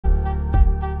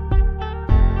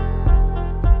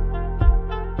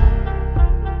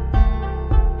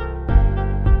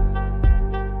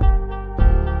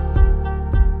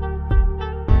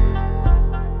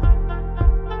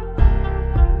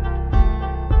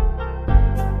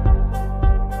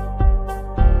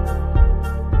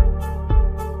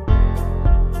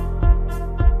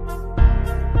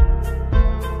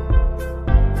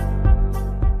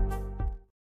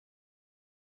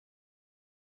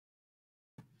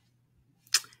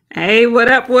Hey, what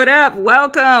up? What up?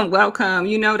 Welcome, welcome.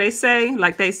 They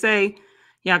say,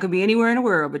 y'all could be anywhere in the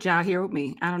world, but y'all here with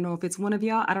me. I don't know if it's one of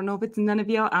y'all. I don't know if it's none of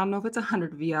y'all. I don't know if it's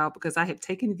 100 of y'all because I have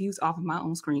taken the views off of my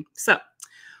own screen. So,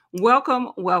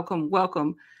 welcome, welcome,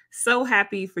 welcome. So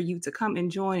happy for you to come and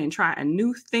join and try a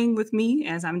new thing with me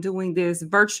as I'm doing this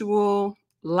virtual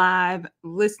live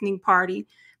listening party.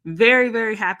 Very,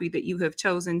 very happy that you have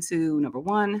chosen to, number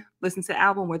one, listen to the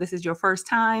album where this is your first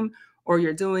time or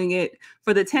you're doing it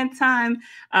for the 10th time.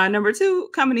 Number two,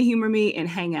 come and humor me and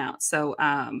hang out. So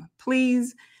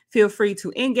please feel free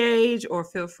to engage or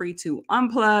feel free to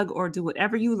unplug or do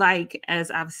whatever you like. As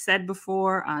I've said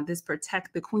before, this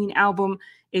Protect the Queen album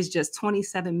is just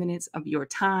 27 minutes of your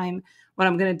time. What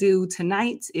I'm going to do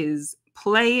tonight is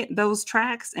play those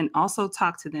tracks and also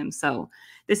talk to them. So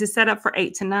this is set up for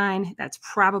 8 to 9. That's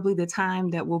probably the time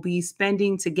that we'll be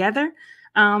spending together.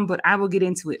 But I will get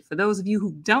into it. For those of you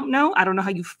who don't know, I don't know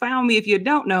how you found me if you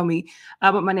don't know me,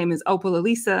 but my name is Opal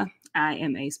Elisa. I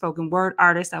am a spoken word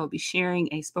artist. I will be sharing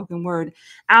a spoken word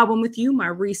album with you. My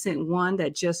recent one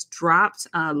that just dropped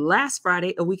last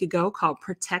Friday, a week ago, called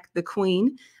Protect the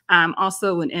Queen. I'm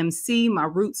also an MC. My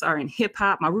roots are in hip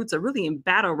hop. My roots are really in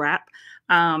battle rap.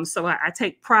 So I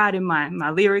take pride in my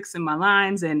lyrics and my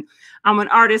lines, and I'm an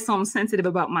artist, so I'm sensitive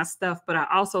about my stuff, but I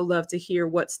also love to hear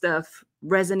what stuff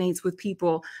resonates with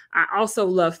people. I also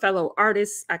love fellow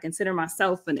artists. I consider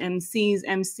myself an MC's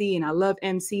MC, and I love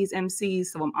MC's MCs.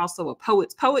 So I'm also a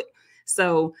poet's poet.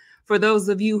 So for those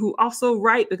of you who also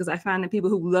write, because I find that people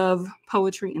who love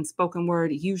poetry and spoken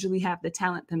word usually have the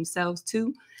talent themselves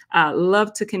too,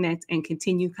 love to connect and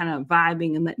continue kind of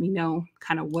vibing and let me know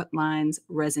kind of what lines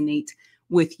resonate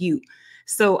with you.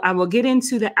 So I will get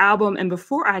into the album. And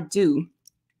before I do,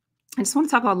 I just want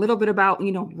to talk a little bit about,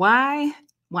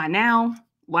 why now,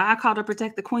 why I called her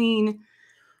Protect the Queen,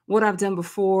 what I've done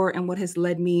before, and what has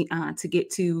led me to get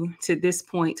to this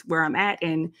point where I'm at.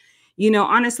 And,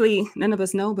 honestly, none of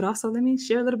us know, but also let me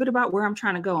share a little bit about where I'm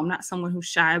trying to go. I'm not someone who's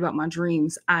shy about my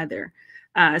dreams either.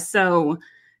 So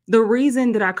the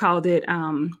reason that I called it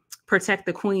Protect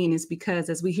the Queen is because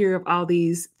as we hear of all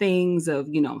these things of,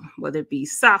 whether it be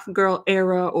soft girl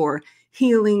era or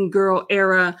healing girl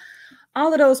era,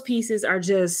 all of those pieces are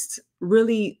just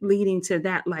really leading to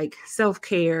that like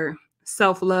self-care,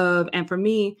 self-love. And for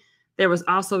me, there was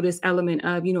also this element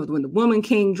of, when the Woman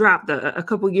King dropped a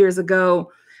couple years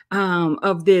ago,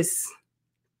 of this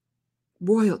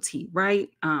royalty, right?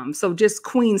 So just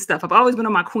queen stuff. I've always been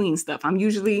on my queen stuff. I'm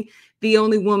usually the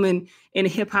only woman in a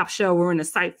hip hop show or in a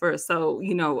cypher. So,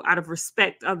 out of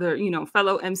respect, other,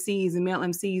 fellow MCs and male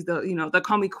MCs, they'll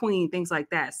call me queen, things like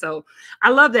that. So I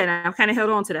love that. I've kind of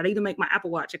held on to that. I even make my Apple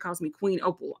Watch. It calls me Queen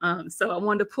Opal. So I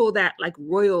wanted to pull that like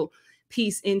royal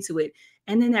piece into it.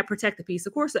 And then that protect the piece,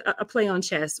 of course, a play on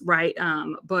chess, right?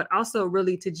 But also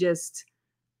really to just,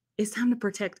 it's time to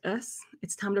protect us.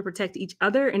 It's time to protect each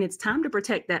other. And it's time to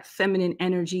protect that feminine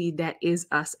energy that is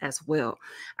us as well.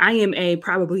 I am a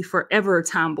probably forever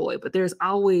tomboy, but there's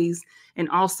always and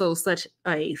also such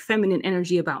a feminine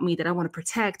energy about me that I want to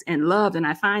protect and love. And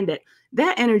I find that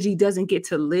that energy doesn't get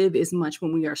to live as much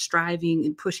when we are striving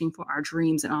and pushing for our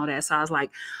dreams and all that. So I was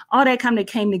like, all that kind of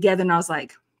came together and I was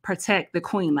like, protect the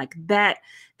queen. Like that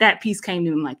piece came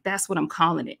to me. Like, that's what I'm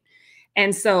calling it.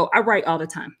 And so I write all the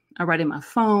time. I write in my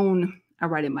phone, I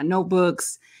write in my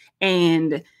notebooks,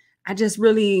 and I just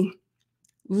really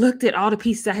looked at all the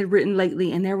pieces I had written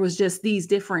lately, and there was just these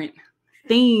different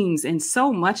themes, and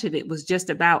so much of it was just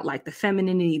about like the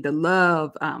femininity, the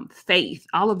love, faith.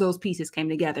 All of those pieces came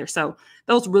together. So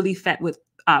those really fit with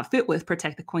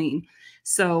Protect the Queen.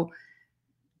 So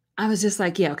I was just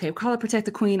like, yeah, okay, call it Protect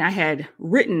the Queen. I had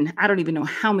written, I don't even know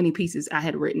how many pieces I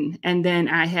had written. And then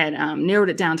I had narrowed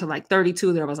it down to like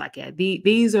 32 there. I was like, yeah,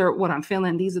 these are what I'm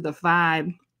feeling. These are the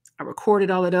vibe. I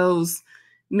recorded all of those,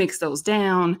 mixed those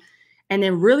down, and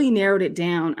then really narrowed it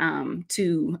down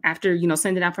to, after,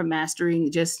 sending out for mastering,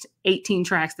 just 18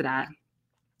 tracks that I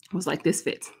was like, this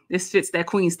fits that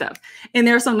queen stuff. And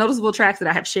there are some noticeable tracks that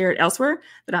I have shared elsewhere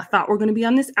that I thought were going to be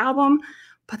on this album,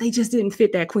 but they just didn't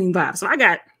fit that queen vibe. So I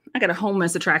got a whole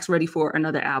mess of tracks ready for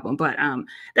another album. But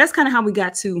that's kind of how we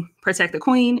got to Protect the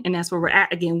Queen. And that's where we're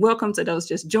at. Again, welcome to those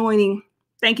just joining.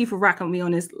 Thank you for rocking with me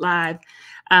on this live.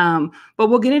 But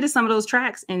we'll get into some of those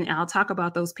tracks and I'll talk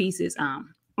about those pieces. I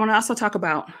want to also talk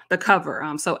about the cover.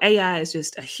 So AI is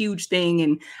just a huge thing.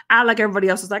 And I, like everybody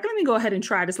else, was like, let me go ahead and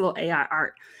try this little AI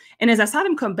art. And as I saw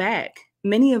them come back,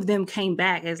 many of them came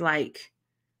back as like,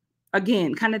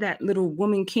 again, kind of that little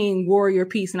Woman King warrior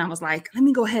piece. And I was like, let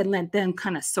me go ahead and let them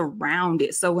kind of surround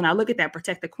it. So when I look at that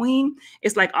Protect the Queen,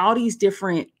 it's like all these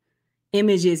different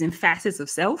images and facets of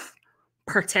self,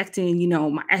 protecting, you know,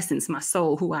 my essence, my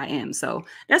soul, who I am. So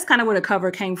that's kind of where the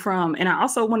cover came from. And I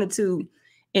also wanted to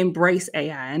embrace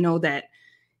AI. I know that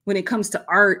when it comes to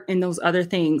art and those other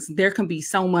things, there can be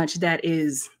so much that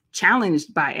is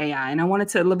challenged by AI. And I wanted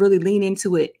to really lean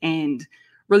into it and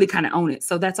really kind of own it.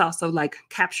 So that's also like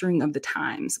capturing of the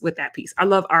times with that piece. I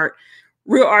love art,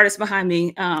 real artists behind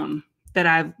me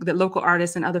that local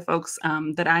artists and other folks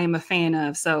that I am a fan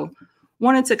of. So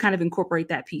wanted to kind of incorporate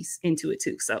that piece into it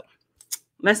too. So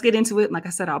let's get into it. Like I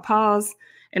said, I'll pause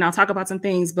and I'll talk about some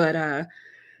things, but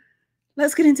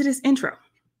let's get into this intro.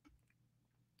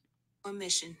 One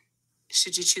mission,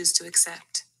 should you choose to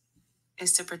accept,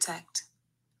 is to protect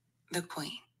the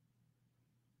queen.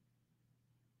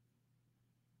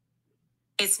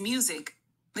 It's music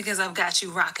because I've got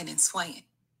you rocking and swaying.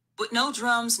 With no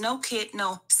drums, no kit,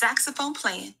 no saxophone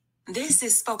playing. This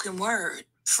is spoken word,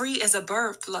 free as a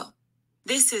bird flow.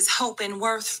 This is hope and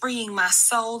worth, freeing my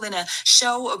soul in a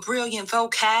show of brilliant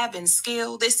vocab and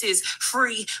skill. This is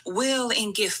free will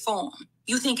in gift form.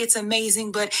 You think it's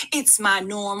amazing, but it's my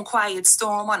norm. Quiet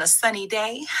storm on a sunny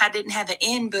day. I didn't have an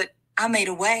end, but I made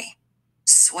a way.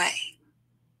 Sway.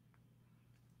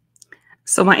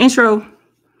 So my intro,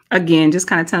 again, just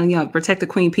kind of telling you, protect the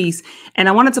queen piece. And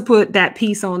I wanted to put that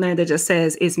piece on there that just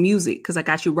says it's music because I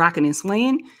got you rocking and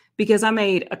swaying, because I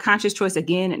made a conscious choice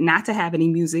again not to have any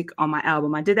music on my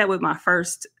album. I did that with my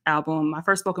first album, my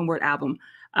first spoken word album.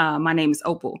 My name is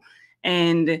Opal.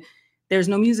 And there's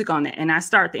no music on that. And I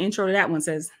start the intro to that one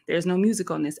says, there's no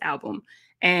music on this album.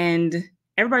 And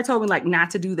everybody told me like not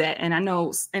to do that. And I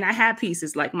know, and I have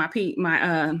pieces like my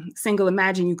single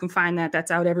Imagine, you can find that.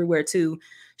 That's out everywhere too.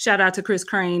 Shout out to Chris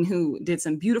Crane, who did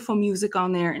some beautiful music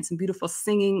on there and some beautiful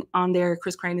singing on there.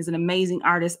 Chris Crane is an amazing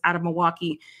artist out of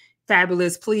Milwaukee.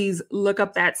 Fabulous. Please look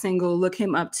up that single, look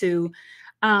him up too.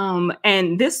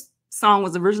 And this song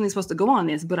was originally supposed to go on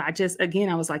this, but I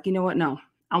was like, you know what? No,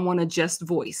 I want to just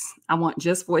voice. I want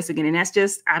just voice again. And that's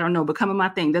just, I don't know, becoming my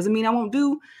thing. Doesn't mean I won't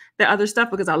do the other stuff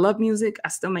because I love music. I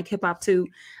still make hip hop too.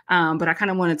 But I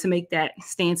kind of wanted to make that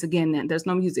stance again that there's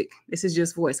no music. This is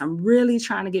just voice. I'm really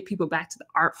trying to get people back to the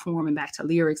art form and back to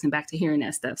lyrics and back to hearing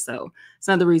that stuff. So it's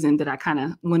another reason that I kind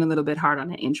of went a little bit hard on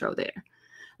that intro there.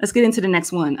 Let's get into the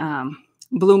next one.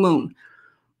 Blue Moon.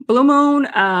 Blue Moon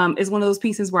is one of those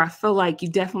pieces where I feel like you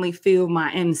definitely feel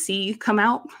my MC come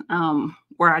out,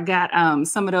 where I got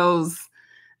some of those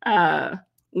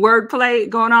wordplay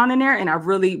going on in there. And I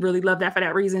really, really love that for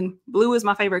that reason. Blue is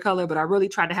my favorite color, but I really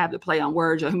tried to have the play on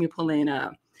words. You'll hear me pull in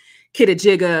Kid a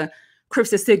Jigga,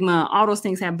 Crips of Sigma, all those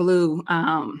things have blue.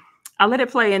 I'll let it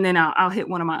play and then I'll hit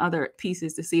one of my other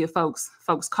pieces to see if folks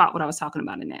caught what I was talking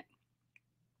about in that.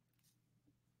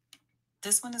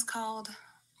 This one is called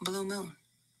Blue Moon.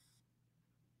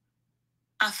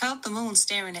 I felt the moon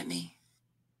staring at me.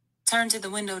 Turned to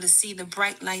the window to see the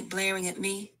bright light blaring at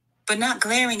me, but not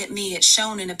glaring at me, it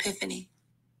shone in epiphany.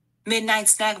 Midnight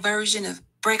snack version of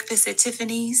Breakfast at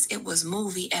Tiffany's, it was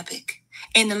movie epic.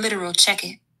 In the literal, check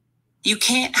it. You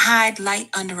can't hide light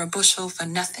under a bushel for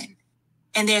nothing.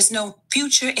 And there's no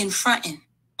future in fronting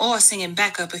or singing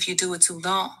backup if you do it too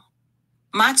long.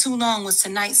 My too long was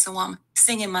tonight, so I'm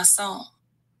singing my song.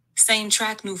 Same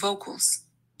track, new vocals.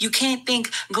 You can't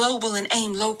think global and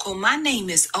aim local. My name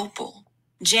is Opal.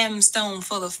 Gemstone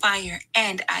full of fire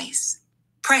and ice.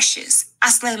 Precious. I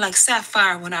slay like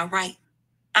sapphire when I write.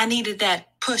 I needed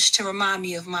that push to remind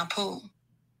me of my pull.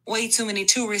 Way too many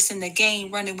tourists in the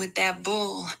game running with that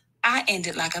bull. I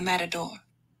ended like a matador.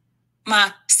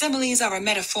 My similes are a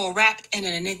metaphor wrapped in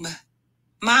an enigma.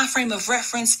 My frame of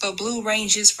reference for blue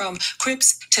ranges from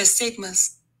Crips to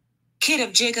Sigmas. Kid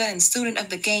of Jigga and student of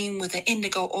the game with an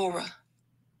indigo aura.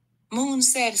 Moon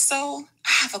said, so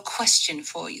I have a question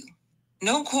for you.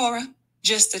 No Quora,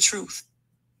 just the truth.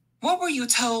 What were you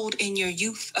told in your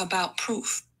youth about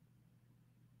proof?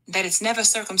 That it's never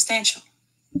circumstantial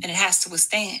and it has to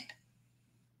withstand.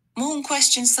 Moon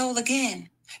questioned soul again.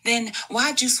 Then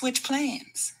why'd you switch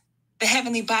plans? The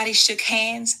heavenly body shook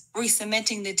hands,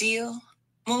 re-cementing the deal.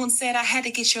 Moon said I had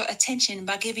to get your attention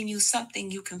by giving you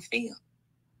something you can feel.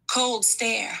 Cold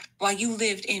stare while you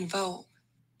lived in vogue.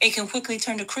 It can quickly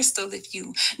turn to crystal if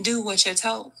you do what you're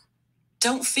told.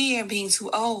 Don't fear being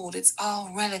too old, it's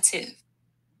all relative.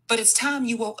 But it's time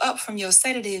you woke up from your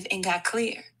sedative and got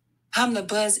clear. I'm the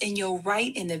buzz in your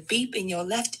right and the beep in your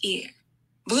left ear.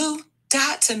 Blue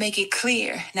dot to make it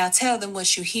clear. Now tell them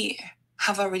what you hear.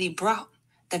 I've already brought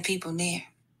the people near.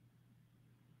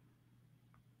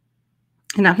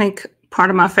 And I think Part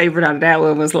of my favorite out of that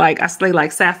one was like, I slay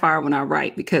like Sapphire when I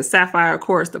write, because Sapphire, of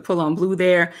course, the pull on blue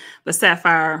there, but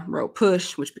Sapphire wrote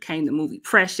Push, which became the movie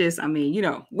Precious. I mean, you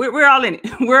know, we're all in it.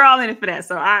 We're all in it for that.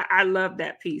 So I love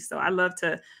that piece. So I love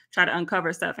to try to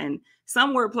uncover stuff, and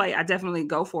some wordplay I definitely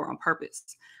go for on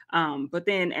purpose. But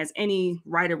then, as any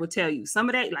writer would tell you, some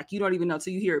of that, like, you don't even know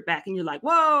till you hear it back and you're like,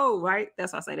 whoa, right?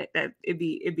 That's why I say that it'd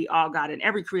be all God. And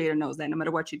every creator knows that no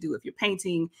matter what you do, if you're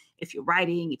painting, if you're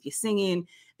writing, if you're singing,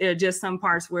 there are just some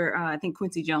parts where I think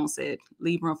Quincy Jones said,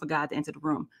 leave room for God to enter the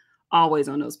room, always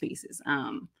on those pieces.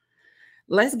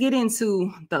 Let's get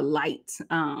into The Light.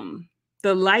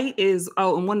 The Light is,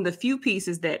 and one of the few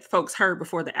pieces that folks heard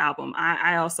before the album.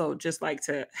 I also just like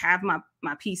to have my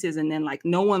pieces, and then like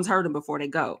no one's heard them before they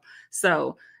go.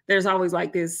 So there's always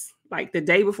like this, like the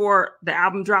day before the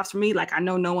album drops for me, like I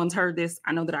know no one's heard this.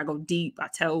 I know that I go deep. I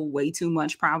tell way too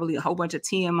much, probably a whole bunch of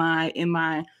TMI in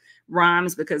my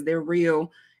rhymes because they're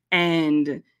real.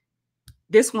 And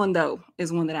this one, though,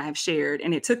 is one that I have shared,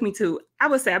 and it took me to, I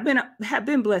would say, have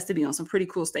been blessed to be on some pretty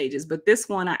cool stages, but this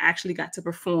one I actually got to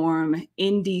perform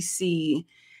in DC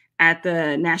at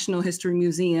the National History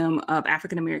Museum of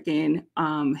African American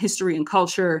History and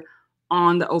Culture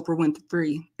on the Oprah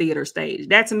Winfrey Theater stage.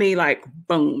 That to me, like,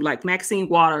 boom, like Maxine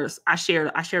Waters, I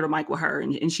shared a mic with her,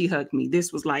 and she hugged me.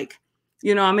 This was like,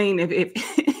 you know what I mean? If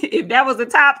if that was the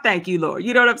top, thank you, Lord.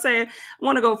 You know what I'm saying? I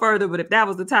want to go further, but if that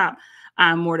was the top,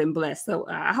 I'm more than blessed. So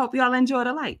I hope y'all enjoy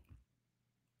The Light.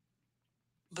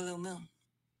 Blue Moon.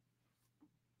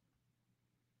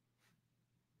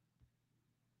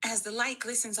 As the light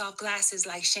glistens off glasses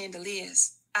like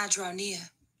chandeliers, I draw near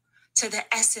to the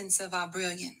essence of our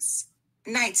brilliance.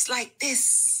 Nights like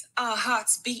this, our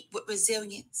hearts beat with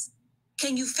resilience.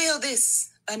 Can you feel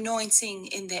this anointing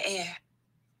in the air?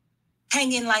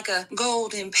 Hanging like a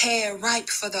golden pear ripe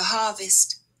for the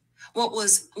harvest. What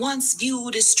was once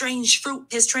viewed as strange fruit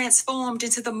has transformed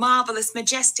into the marvelous,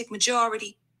 majestic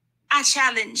majority. I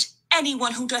challenge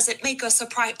anyone who doesn't make us a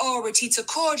priority to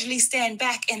cordially stand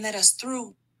back and let us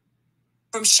through.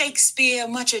 From Shakespeare,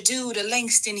 Much Ado to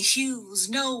Langston Hughes,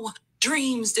 no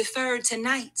dreams deferred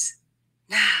tonight.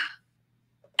 Nah.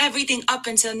 Everything up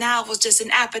until now was just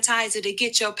an appetizer to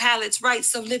get your palates right,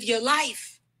 so live your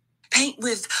life. Paint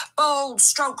with bold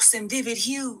strokes and vivid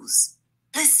hues.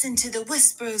 Listen to the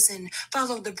whispers and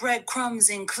follow the breadcrumbs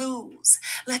and clues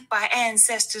left by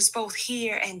ancestors both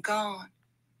here and gone.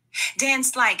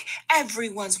 Dance like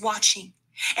everyone's watching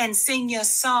and sing your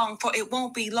song, for it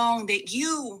won't be long that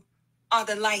you are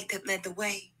the light that led the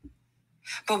way.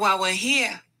 But while we're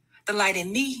here, the light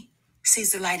in me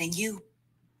sees the light in you.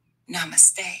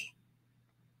 Namaste.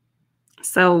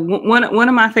 So one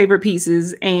of my favorite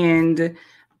pieces, and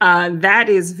that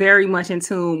is very much in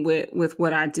tune with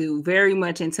what I do, very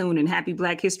much in tune, and happy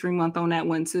Black History Month on that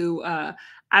one too.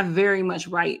 I very much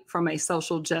write from a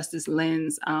social justice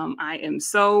lens. I am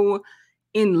so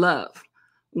in love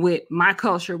with my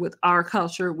culture, with our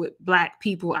culture, with Black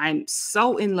people. I'm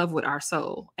so in love with our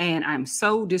soul, and I'm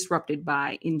so disrupted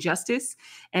by injustice,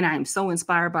 and I'm so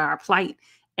inspired by our plight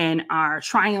and our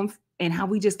triumph and how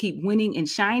we just keep winning and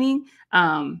shining.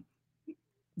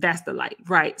 That's the light,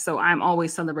 right? So I'm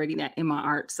always celebrating that in my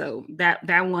art. So that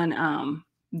one,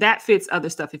 that fits other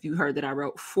stuff if you heard that I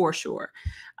wrote, for sure.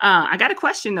 I got a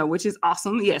question though, which is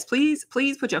awesome. Yes, please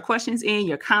put your questions in,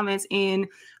 your comments in.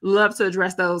 Love to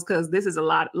address those, because this is a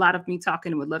lot of me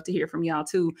talking, and would love to hear from y'all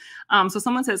too. So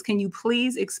someone says, can you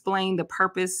please explain the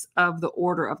purpose of the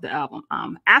order of the album?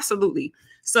 Absolutely.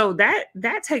 So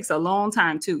that takes a long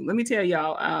time too. Let me tell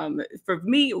y'all, for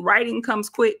me, writing comes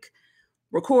quick.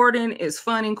 Recording is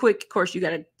fun and quick. Of course, you got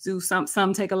to do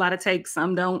some take a lot of takes,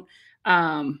 some don't.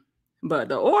 But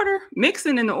the order,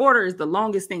 mixing in the order is the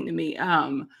longest thing to me.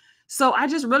 So I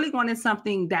just really wanted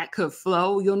something that could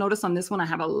flow. You'll notice on this one, I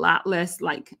have a lot less,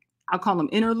 like, I'll call them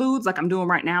interludes, like I'm doing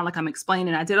right now, like I'm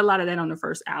explaining. I did a lot of that on the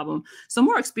first album. So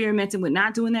more experimenting with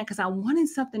not doing that, because I wanted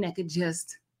something that could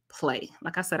just play.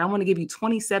 Like I said, I want to give me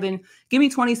 27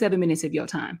 minutes of your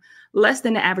time. Less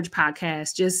than the average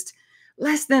podcast, just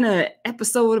less than an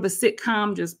episode of a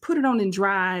sitcom. Just put it on and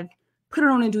drive, put it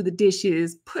on and do the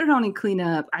dishes, put it on and clean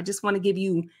up. I just want to give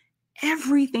you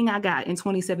everything I got in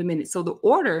 27 minutes. So the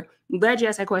order, I'm glad you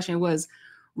asked that question, was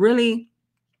really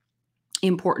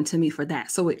important to me for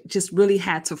that. So it just really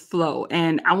had to flow.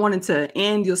 And I wanted to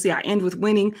end, you'll see I end with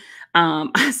winning.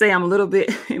 I say I'm a little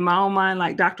bit in my own mind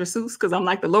like Dr. Seuss, because I'm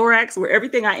like the Lorax, where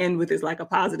everything I end with is like a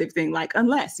positive thing, like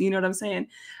unless, you know what I'm saying?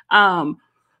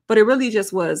 But it really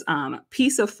just was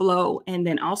piece of flow, and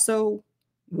then also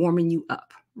warming you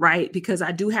up, right? Because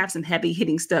I do have some heavy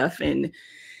hitting stuff, and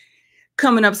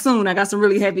coming up soon. I got some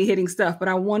really heavy hitting stuff, but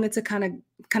I wanted to kind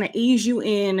of ease you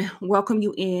in, welcome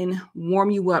you in, warm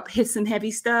you up, hit some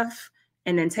heavy stuff,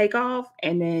 and then take off,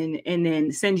 and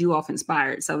then send you off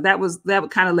inspired. So that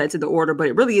kind of led to the order, but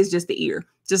it really is just the ear,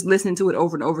 just listening to it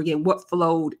over and over again, what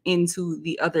flowed into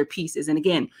the other pieces. And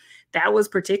again, that was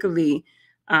particularly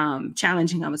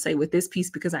challenging, I would say, with this piece,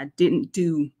 because I didn't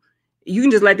do, you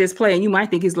can just let this play and you might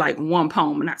think it's like one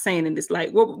poem. I'm not saying in this,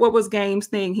 like, what was Game's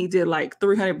thing? He did like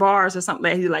 300 bars or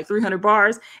something. He did like 300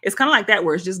 bars. It's kind of like that,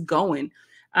 where it's just going.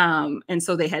 And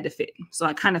so they had to fit. So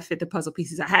I kind of fit the puzzle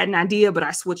pieces. I had an idea, but I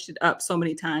switched it up so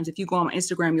many times. If you go on my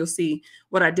Instagram, you'll see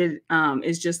what I did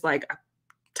is just like I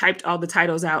typed all the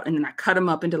titles out and then I cut them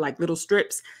up into like little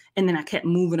strips, and then I kept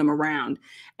moving them around.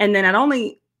 And then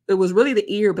it was really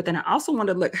the ear, but then I also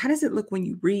wanted to look, how does it look when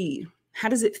you read? How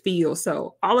does it feel?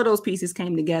 So all of those pieces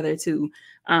came together to,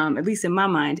 at least in my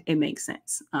mind, it makes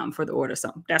sense for the order.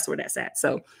 So that's where that's at.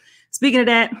 So speaking of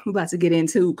that, we're about to get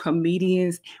into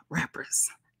comedians and rappers.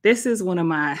 This is one of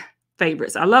my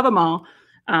favorites. I love them all,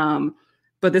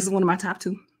 but this is one of my top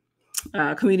two.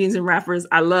 Comedians and rappers.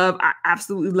 I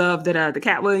absolutely love that the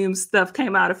Katt Williams stuff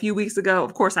came out a few weeks ago.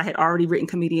 Of course, I had already written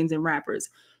comedians and rappers,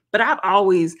 but I've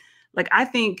always, like, I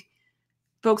think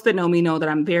folks that know me know that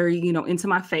I'm very, into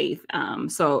my faith.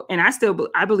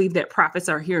 I believe that prophets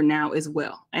are here now as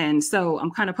well. And so I'm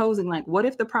kind of posing like, what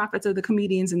if the prophets are the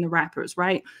comedians and the rappers,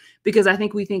 right? Because I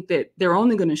think we think that they're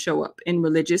only going to show up in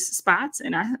religious spots.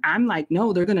 And I'm like,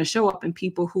 no, they're going to show up in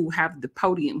people who have the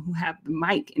podium, who have the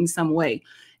mic in some way.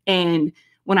 And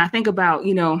when I think about,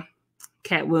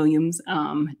 Katt Williams,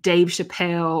 Dave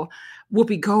Chappelle,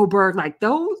 Whoopi Goldberg, like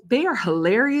they are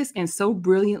hilarious and so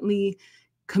brilliantly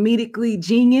comedically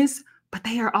genius, but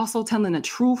they are also telling the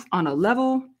truth on a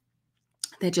level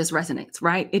that just resonates,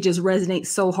 right? It just resonates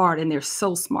so hard, and they're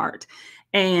so smart.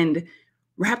 And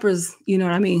rappers, you know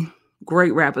what I mean?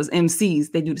 Great rappers,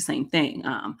 MCs, they do the same thing.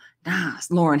 Nas,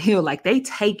 Lauryn Hill, like they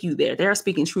take you there. They're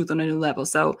speaking truth on a new level.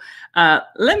 So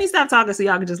let me stop talking so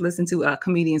y'all can just listen to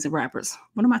comedians and rappers.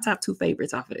 One of my top two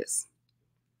favorites off of this.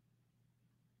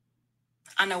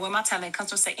 I know where my talent comes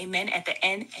from. Say amen at the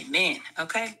end. Amen.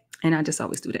 Okay. And I just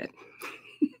always do that.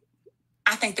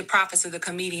 I think the prophets are the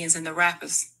comedians and the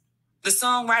rappers, the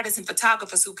songwriters and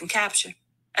photographers who can capture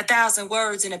 1,000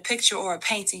 words in a picture or a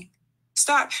painting.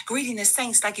 Start greeting the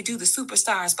saints like you do the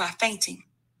superstars by fainting,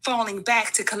 falling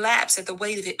back to collapse at the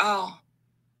weight of it all.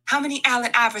 How many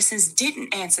Allen Iversons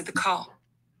didn't answer the call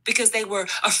because they were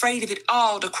afraid of it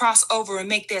all to cross over and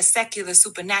make their secular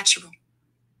supernatural?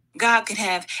 God can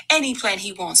have any plan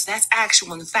he wants. That's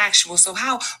actual and factual. So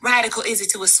how radical is it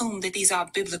to assume that these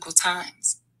are biblical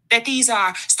times? That these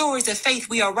are stories of faith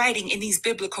we are writing in these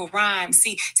biblical rhymes?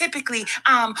 See, typically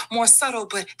I'm more subtle,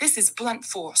 but this is blunt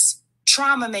force.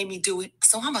 Trauma made me do it,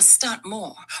 so I'm a stunt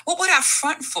more. What would I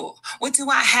front for? What do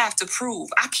I have to prove?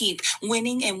 I keep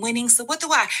winning and winning, so what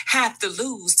do I have to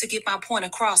lose to get my point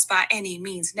across by any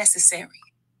means necessary?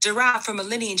 Derived from a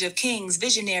lineage of kings,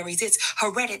 visionaries, it's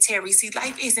hereditary. See,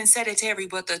 life isn't sedentary,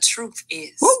 but the truth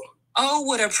is. Woo! Oh,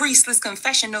 what a priestless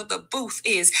confessional the booth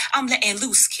is. I'm letting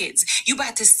loose, kids. You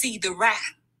about to see the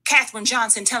wrath. Katherine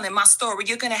Johnson telling my story.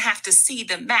 You're going to have to see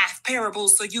the math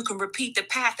parables so you can repeat the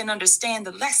path and understand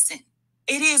the lesson.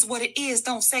 It is what it is.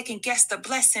 Don't second guess the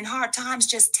blessing. Hard times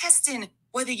just testing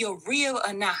whether you're real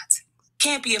or not.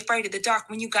 Can't be afraid of the dark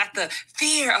when you got the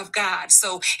fear of God.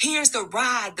 So here's the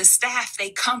rod, the staff,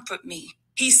 they comfort me.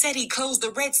 He said he closed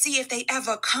the Red Sea if they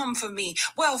ever come for me.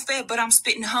 Well fed, but I'm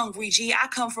spitting hungry, G. I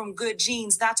come from good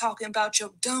genes, not talking about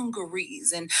your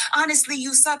dungarees. And honestly,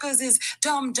 you suckers is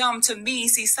dumb to me.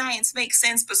 See, science makes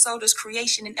sense, but so does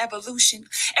creation and evolution.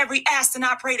 Every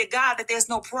astronaut pray to God that there's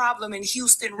no problem in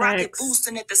Houston. Rocket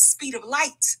boosting at the speed of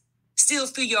light. Still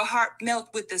feel your heart melt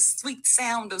with the sweet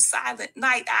sound of silent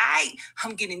night.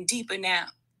 I'm getting deeper now.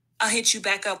 I'll hit you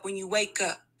back up when you wake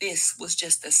up. This was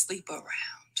just a sleep around.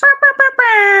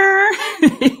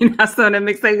 I saw that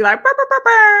mixtape like,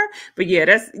 but yeah,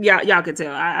 that's y'all can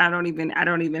tell. I don't even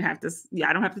have to. Yeah,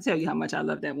 I don't have to tell you how much I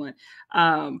love that one.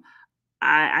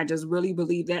 I just really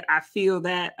believe that. I feel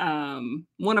that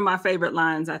one of my favorite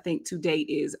lines I think to date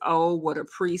is, "Oh, what a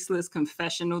priestless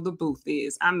confessional the booth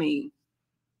is." I mean,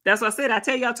 that's what I said. I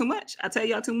tell y'all too much.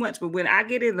 But when I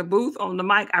get in the booth on the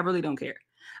mic, I really don't care.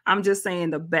 I'm just saying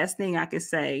the best thing I could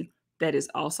say that is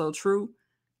also true.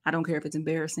 I don't care if it's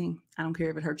embarrassing. I don't care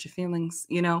if it hurts your feelings.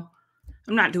 I'm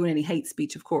not doing any hate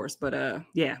speech, of course, but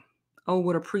yeah. Oh,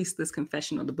 what a priestless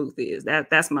confessional the booth is.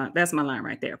 That's my line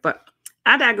right there. But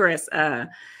I digress.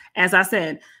 As I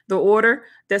said, the order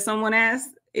that someone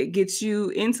asked, it gets you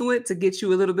into it to get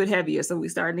you a little bit heavier. So we're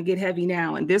starting to get heavy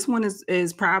now. And this one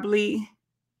is probably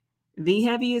the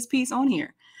heaviest piece on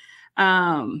here.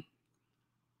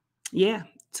 Yeah,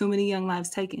 too many young lives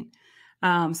taken.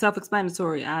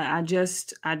 Self-explanatory. I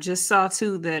just saw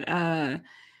too that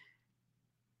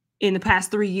in the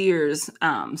past 3 years,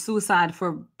 suicide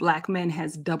for Black men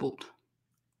has doubled,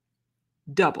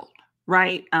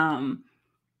 right?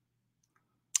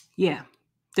 Yeah,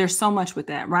 there's so much with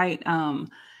that, right?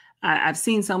 I've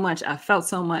seen so much, I've felt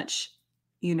so much,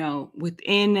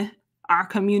 within our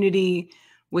community,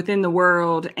 within the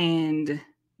world, and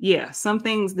yeah, some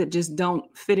things that just don't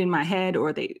fit in my head,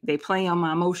 or they play on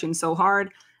my emotions so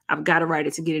hard. I've got to write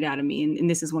it to get it out of me, and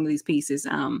this is one of these pieces.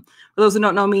 For those who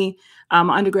don't know me,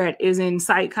 my undergrad is in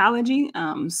psychology,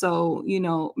 so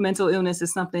mental illness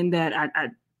is something that I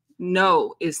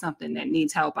know is something that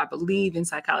needs help. I believe in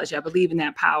psychology. I believe in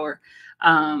that power,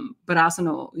 but I also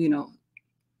know,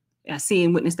 I see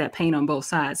and witness that pain on both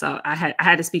sides. So I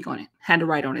had to speak on it, had to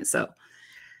write on it. So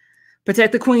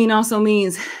protect the queen also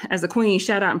means, as a queen,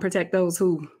 shout out and protect those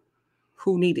who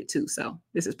need it too. So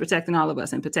this is protecting all of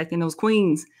us and protecting those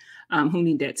queens who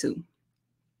need that too.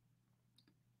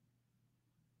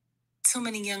 Too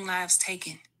many young lives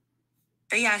taken.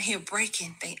 They out here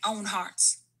breaking their own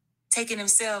hearts, taking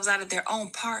themselves out of their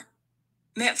own part,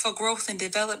 meant for growth and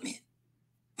development.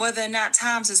 Whether or not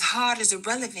times is hard is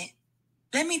irrelevant.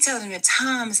 Let me tell them that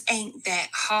times ain't that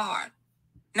hard.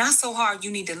 Not so hard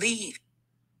you need to leave.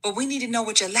 But we need to know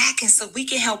what you're lacking so we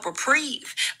can help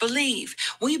reprieve. Believe,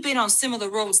 we've been on similar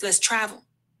roads less traveled.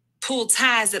 Pulled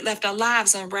ties that left our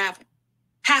lives unraveled.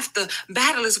 Half the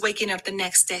battle is waking up the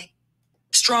next day.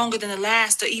 Stronger than the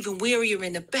last or even wearier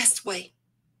in the best way.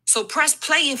 So press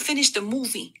play and finish the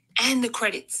movie and the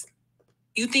credits.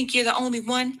 You think you're the only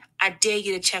one? I dare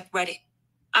you to check Reddit.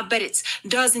 I bet it's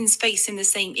dozens facing the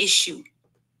same issue.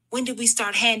 When did we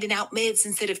start handing out meds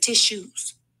instead of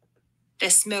tissues?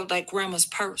 That smelled like grandma's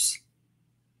purse.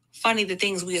 Funny the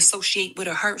things we associate with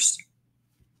a hearse.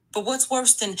 But what's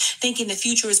worse than thinking the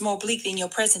future is more bleak than your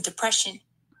present depression?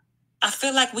 I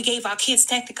feel like we gave our kids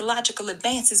technological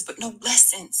advances, but no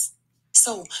lessons.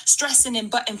 So stressing and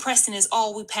button pressing is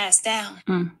all we pass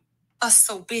down. Us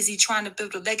so busy trying to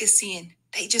build a legacy and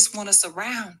they just want us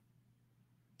around.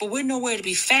 But we're nowhere to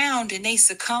be found and they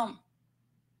succumb.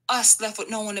 Us left with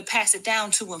no one to pass it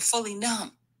down to and fully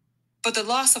numb. But the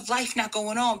loss of life not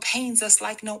going on pains us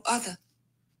like no other.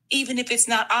 Even if it's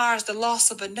not ours, the loss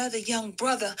of another young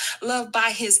brother, loved by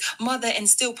his mother and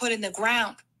still put in the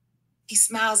ground. He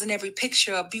smiles in every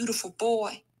picture, a beautiful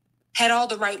boy. Had all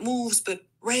the right moves, but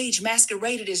rage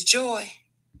masqueraded as joy.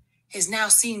 Is now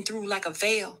seen through like a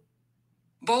veil.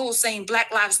 Bold saying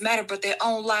Black lives matter, but their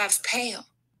own lives pale.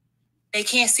 They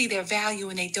can't see their value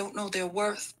and they don't know their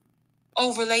worth.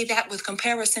 Overlay that with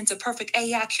comparison to perfect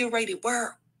AI curated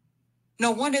world.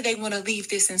 No wonder they want to leave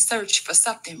this and search for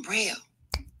something real.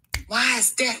 Why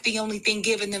is death the only thing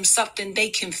giving them something they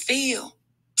can feel?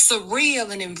 Surreal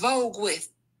and in vogue with.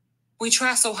 We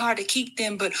try so hard to keep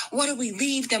them, but what do we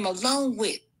leave them alone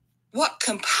with? What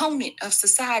component of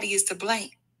society is to blame?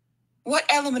 What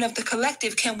element of the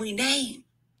collective can we name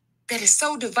that is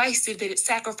so divisive that it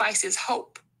sacrifices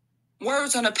hope?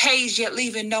 Words on a page yet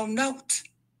leaving no note.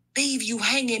 Leave you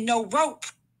hanging no rope.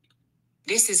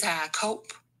 This is how I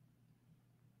cope.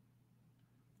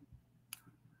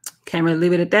 Can't really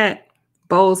leave it at that.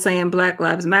 Bold saying Black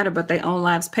lives matter, but their own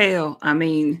lives pale. I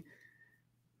mean,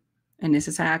 and this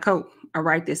is how I cope. I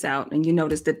write this out. And you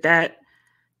notice that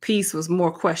piece was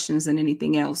more questions than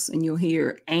anything else. And you'll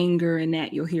hear anger in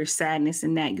that. You'll hear sadness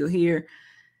in that. You'll hear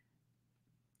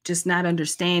just not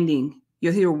understanding.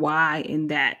 You'll hear why in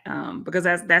that. Because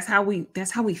that's how we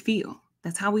feel.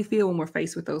 That's how we feel when we're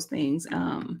faced with those things.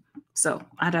 So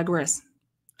I digress.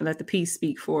 I let the piece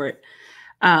speak for it.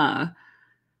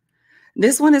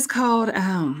 This one is called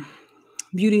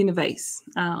Beauty in a Vase.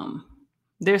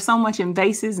 There's so much in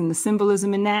vases and the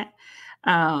symbolism in that.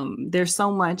 There's so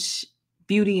much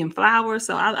beauty in flowers.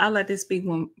 So I'll let this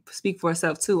speak for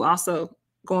itself too. Also,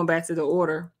 going back to the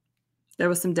order, there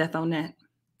was some death on that.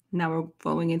 Now we're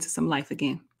going into some life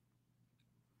again.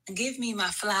 Give me my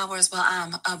flowers while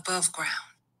I'm above ground.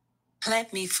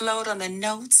 Let me float on the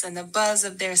notes and the buzz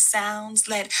of their sounds.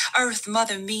 Let earth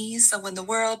mother me, so when the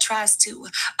world tries to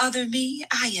other me,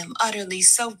 I am utterly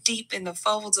so deep in the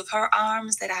folds of her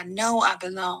arms that I know I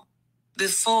belong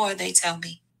before they tell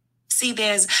me. See,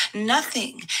 there's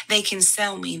nothing they can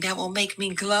sell me that will make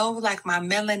me glow like my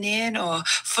melanin or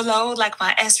flow like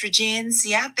my estrogen.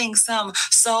 See, I think some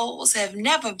souls have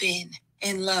never been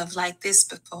in love like this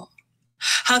before.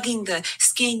 Hugging the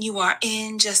skin you are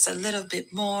in just a little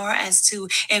bit more as to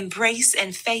embrace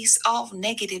and face all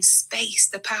negative space,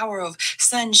 the power of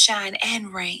sunshine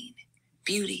and rain,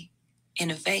 beauty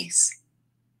in a vase.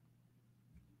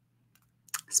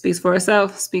 Speaks for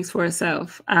itself. Speaks for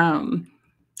itself. I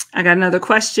got another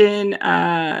question.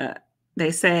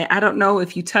 They say, I don't know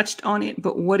if you touched on it,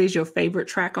 but what is your favorite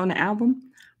track on the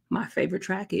album? My favorite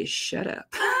track is Shut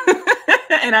Up.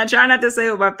 And I try not to say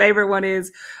what my favorite one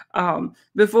is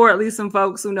before at least some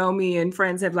folks who know me and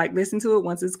friends have like listened to it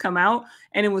once it's come out.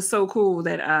 And it was so cool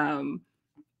that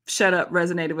Shut Up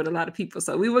resonated with a lot of people.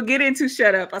 So we will get into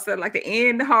Shut Up. I said like the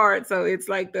end hard. So it's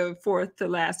like the fourth to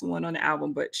last one on the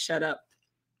album, but Shut Up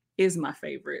is my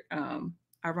favorite.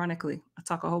 Ironically, I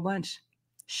talk a whole bunch.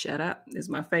 Shut Up is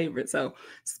my favorite. So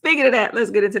speaking of that,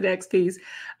 let's get into the next piece.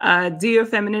 Dear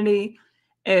Femininity.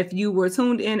 If you were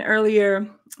tuned in earlier,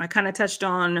 I kind of touched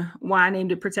on why I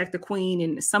named it Protect the Queen.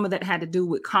 And some of that had to do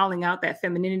with calling out that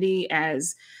femininity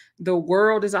as the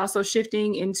world is also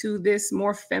shifting into this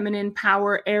more feminine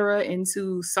power era,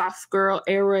 into soft girl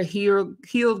era,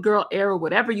 healed girl era,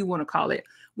 whatever you want to call it.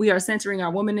 We are centering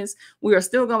our womanness. We are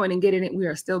still going and getting it. We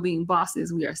are still being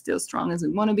bosses. We are still strong as we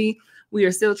want to be. We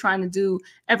are still trying to do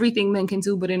everything men can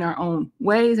do, but in our own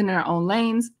ways and in our own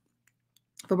lanes.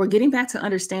 But we're getting back to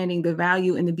understanding the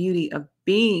value and the beauty of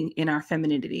being in our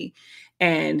femininity.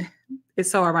 And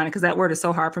it's so ironic because that word is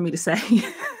so hard for me to say.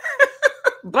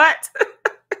 But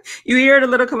you hear it a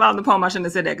little come out in the poem. I shouldn't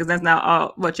have said that because that's not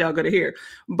all what y'all going to hear.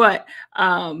 But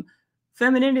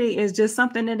femininity is just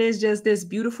something that is just this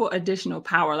beautiful additional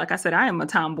power. Like I said, I am a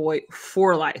tomboy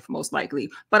for life, most likely,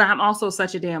 but I'm also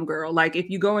such a damn girl. Like if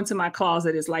you go into my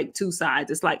closet, it's like two sides.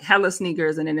 It's like hella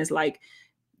sneakers and then it's like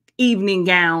evening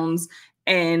gowns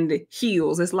and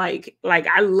heels. It's like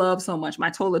I love so much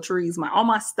my toiletries, all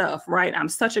my stuff, right? I'm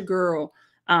such a girl.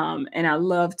 And I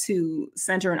love to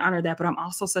center and honor that, but I'm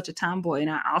also such a tomboy. And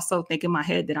I also think in my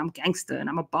head that I'm gangster and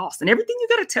I'm a boss and everything you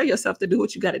got to tell yourself to do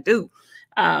what you got to do.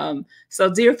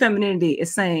 So Dear Femininity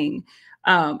is saying,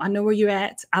 I know where you're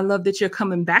at. I love that you're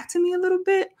coming back to me a little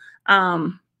bit.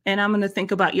 And I'm going to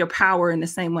think about your power in the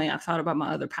same way I've thought about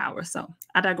my other power. So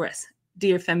I digress.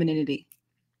 Dear Femininity.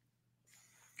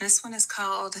 This one is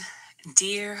called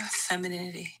Dear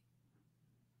Femininity.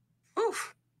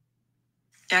 Oof.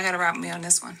 Y'all gotta rock me on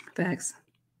this one. Thanks.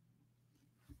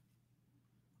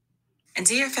 And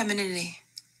Dear Femininity,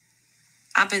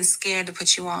 I've been scared to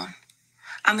put you on.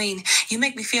 I mean, you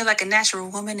make me feel like a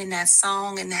natural woman in that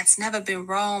song, and that's never been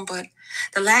wrong, but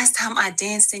the last time I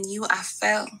danced in you, I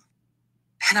fell.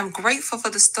 And I'm grateful for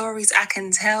the stories I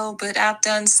can tell, but I've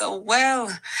done so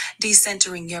well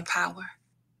decentering your power.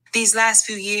 These last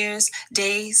few years,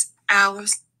 days,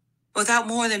 hours, without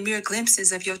more than mere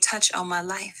glimpses of your touch on my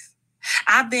life.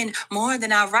 I've been more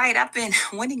than I write. I've been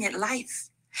winning at life,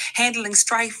 handling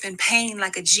strife and pain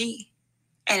like a G.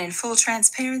 And in full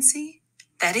transparency,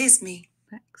 that is me.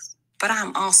 Thanks. But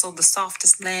I'm also the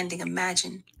softest landing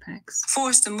imagined. Thanks.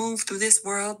 Forced to move through this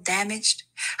world damaged,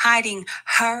 hiding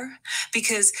her,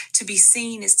 because to be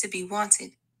seen is to be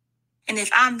wanted. And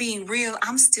if I'm being real,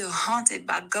 I'm still haunted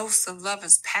by ghosts of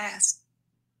lovers past.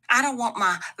 I don't want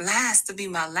my last to be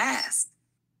my last,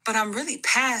 but I'm really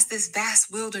past this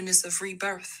vast wilderness of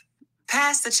rebirth,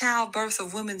 past the childbirth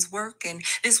of women's work, and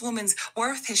this woman's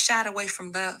worth has shied away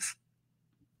from love.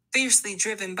 Fiercely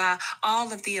driven by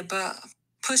all of the above,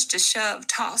 pushed to shove,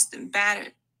 tossed and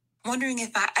battered, wondering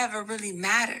if I ever really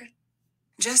mattered,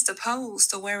 just opposed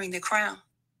to wearing the crown.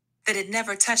 That it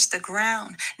never touched the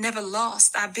ground, never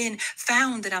lost. I've been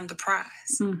found that I'm the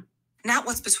prize. Not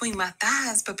what's between my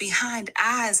thighs, but behind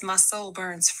eyes, my soul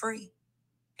burns free.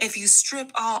 If you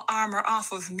strip all armor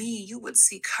off of me, you would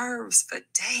see curves for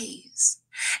days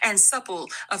and supple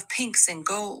of pinks and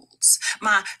golds.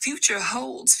 My future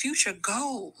holds future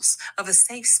goals of a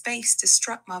safe space to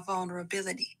strut my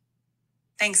vulnerability.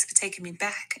 Thanks for taking me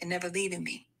back and never leaving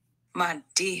me, my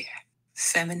dear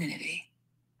femininity.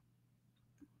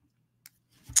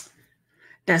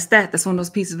 That's that. That's one of those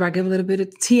pieces where I give a little bit of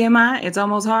TMI. It's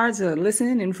almost hard to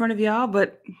listen in front of y'all,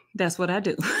 but that's what I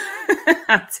do.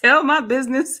 I tell my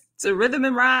business to rhythm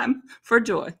and rhyme for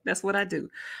joy. That's what I do.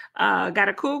 Got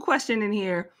a cool question in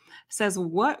here. It says,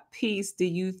 what piece do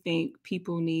you think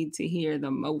people need to hear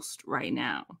the most right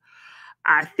now?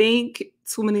 I think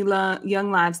Too Many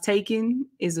Young Lives Taken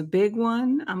is a big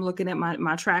one. I'm looking at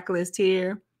my track list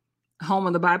here. Home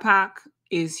of the BIPOC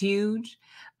is huge.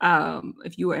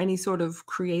 If you are any sort of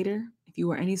creator, if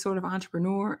you are any sort of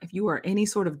entrepreneur, if you are any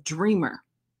sort of dreamer,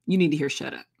 you need to hear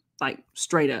Shut Up, like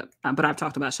straight up. But I've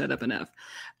talked about Shut Up enough.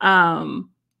 I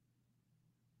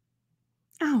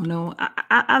don't know.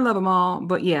 I love them all,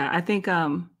 but yeah, I think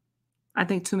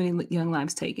Too Many Young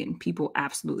Lives Taken. People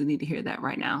absolutely need to hear that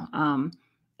right now.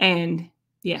 And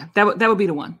yeah, that would be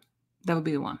the one. That would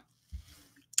be the one.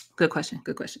 Good question.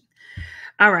 Good question.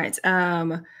 All right.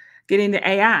 Getting to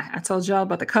AI. I told y'all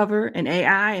about the cover and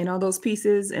AI and all those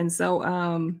pieces. And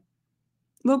so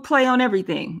we'll play on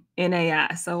everything in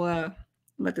AI. So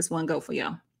let this one go for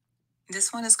y'all.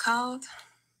 This one is called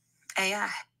AI.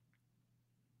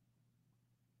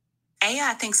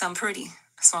 AI thinks I'm pretty,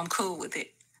 so I'm cool with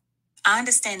it. I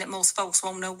understand that most folks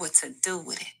won't know what to do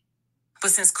with it.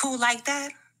 But since cool like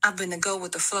that, I've been the go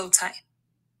with the flow type.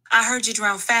 I heard you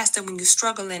drown faster when you're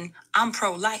struggling. I'm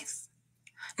pro-life.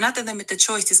 Not to limit the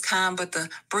choices, kind, but to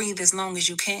breathe as long as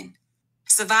you can.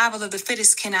 Survival of the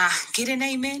fittest, can I get an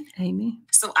amen? Amen.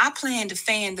 So I plan to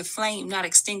fan the flame, not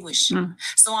extinguish.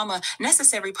 So I'm a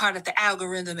necessary part of the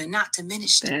algorithm and not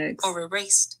diminished or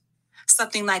erased.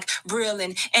 Something like Brill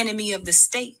and Enemy of the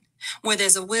State. Where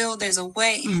there's a will, there's a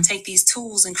way. Take these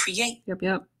tools and create.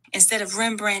 Yep. Instead of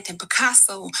Rembrandt and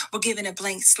Picasso, we're given a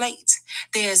blank slate.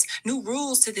 There's new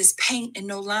rules to this paint and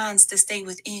no lines to stay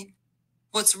within.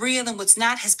 What's real and what's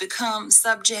not has become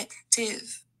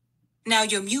subjective. Now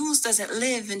your muse doesn't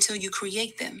live until you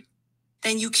create them.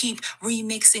 Then you keep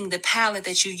remixing the palette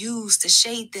that you use to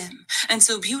shade them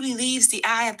until beauty leaves the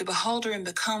eye of the beholder and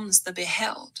becomes the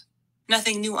beheld.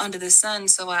 Nothing new under the sun,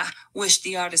 so I wish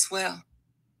the artist well.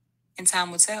 And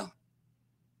time will tell.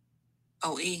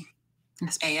 OE.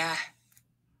 AI.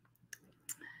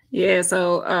 Yeah,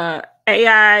 so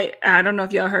AI, I don't know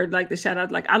if y'all heard like the shout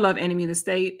out, like I love Enemy of the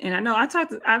State. And I know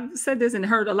I've said this and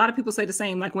heard a lot of people say the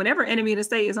same. Like whenever Enemy of the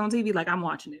State is on TV, like I'm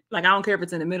watching it. Like I don't care if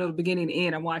it's in the middle, the beginning, the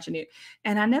end, I'm watching it.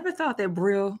 And I never thought that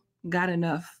Brill got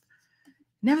enough.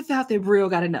 Never thought that Brill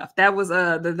got enough. That was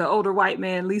the older white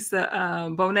man,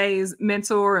 Lisa Bonet's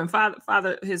mentor and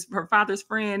her father's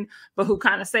friend, but who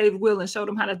kind of saved Will and showed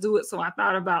him how to do it. So I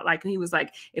thought about like, he was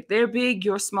like, if they're big,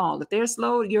 you're small. If they're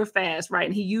slow, you're fast, right?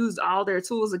 And he used all their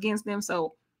tools against them.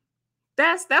 So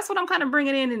that's what I'm kind of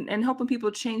bringing in and helping people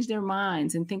change their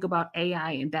minds and think about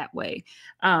AI in that way,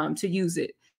 to use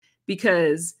it,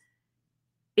 because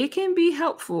it can be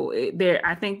helpful.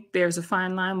 I think there's a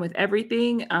fine line with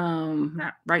everything.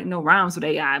 Not writing no rhymes with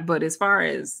AI, but as far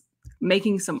as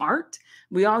making some art,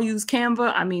 we all use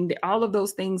Canva. I mean, all of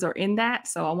those things are in that.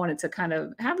 So I wanted to kind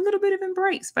of have a little bit of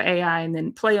embrace for AI and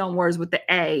then play on words with the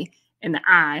A and the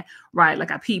I, right?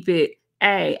 Like I peep it.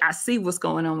 Hey, I see what's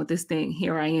going on with this thing.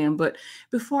 Here I am. But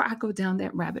before I go down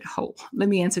that rabbit hole, let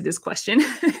me answer this question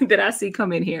that I see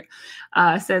come in here.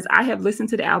 It says, I have listened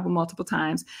to the album multiple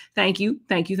times. Thank you.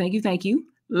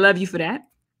 Love you for that.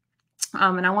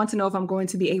 And I want to know if I'm going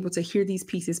to be able to hear these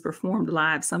pieces performed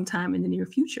live sometime in the near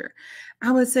future.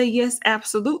 I would say yes,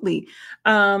 absolutely.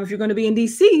 If you're going to be in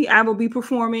DC, I will be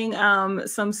performing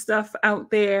some stuff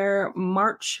out there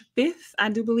March 5th, I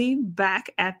do believe,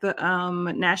 back at the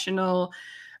National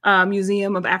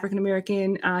Museum of African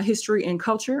American History and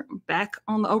Culture, back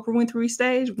on the Oprah Winfrey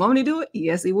stage. Want me to do it?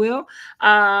 Yes, he will.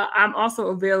 I'm also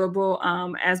available,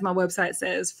 as my website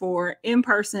says, for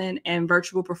in-person and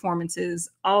virtual performances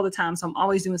all the time. So I'm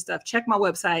always doing stuff. Check my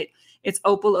website. It's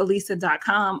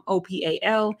opalalisa.com,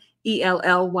 OPALELLYSE.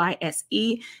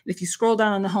 And if you scroll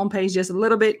down on the homepage just a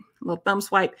little bit, a little thumb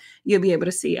swipe, you'll be able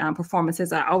to see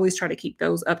performances. I always try to keep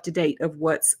those up to date of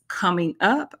what's coming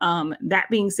up. That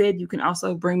being said, you can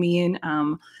also bring me in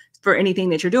for anything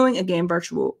that you're doing, again,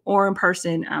 virtual or in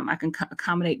person. I can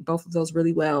accommodate both of those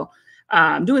really well.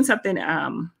 I'm doing something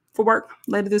for work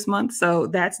later this month, so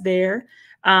that's there.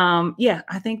 Yeah,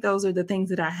 I think those are the things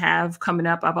that I have coming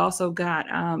up. I've also got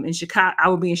in Chicago, I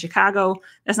will be in Chicago.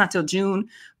 That's not till June,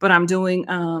 but I'm doing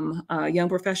a Young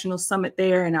Professional Summit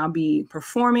there, and I'll be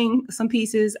performing some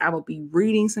pieces. I will be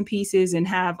reading some pieces and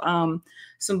have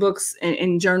some books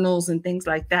and journals and things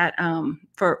like that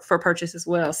for purchase as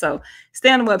well. So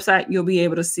stay on the website. You'll be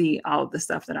able to see all of the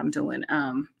stuff that I'm doing.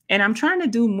 And I'm trying to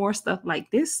do more stuff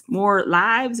like this, more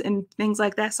lives and things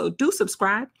like that. So do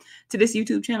subscribe to this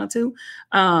YouTube channel too.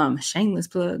 Shameless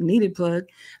plug, needed plug.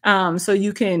 So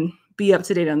you can be up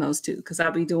to date on those too, because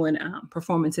I'll be doing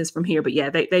performances from here. But yeah,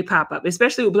 they pop up,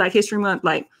 especially with Black History Month.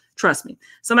 Like, trust me,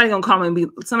 somebody gonna call me on the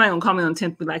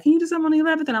 10th, be like, can you do something on the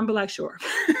 11th? And I'm be like, sure.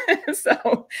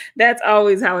 So that's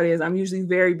always how it is. I'm usually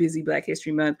very busy Black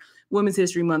History Month, Women's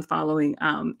History Month following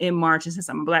in March. And since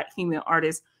I'm a Black female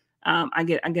artist, I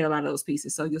get a lot of those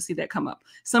pieces. So you'll see that come up.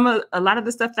 A lot of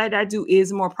the stuff that I do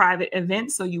is more private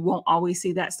events. So you won't always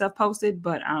see that stuff posted,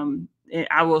 but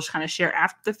I will kind of share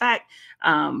after the fact.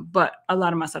 But a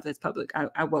lot of my stuff that's public,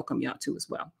 I welcome y'all to as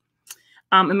well.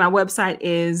 And my website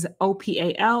is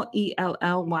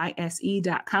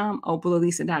OPALELLYSE.com,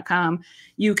 opalalisa.com.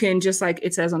 You can, just like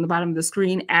it says on the bottom of the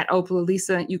screen, at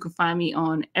opalalisa, you can find me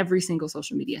on every single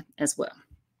social media as well.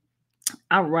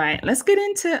 All right, let's get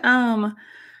into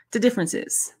the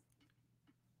differences.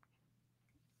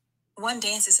 One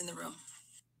dances in the room,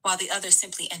 while the other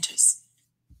simply enters.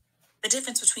 The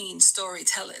difference between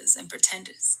storytellers and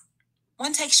pretenders.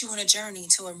 One takes you on a journey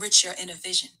to enrich your inner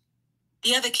vision.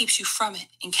 The other keeps you from it,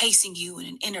 encasing you in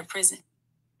an inner prison.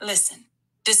 Listen,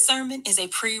 discernment is a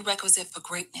prerequisite for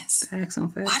greatness.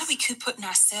 Excellent. Why do we keep putting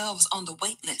ourselves on the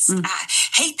wait list? I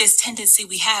hate this tendency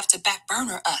we have to back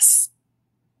burner us.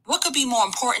 What could be more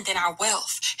important than our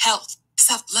wealth, health,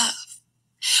 self-love?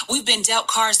 We've been dealt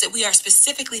cards that we are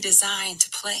specifically designed to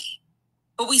play.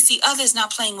 But we see others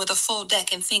not playing with a full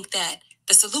deck and think that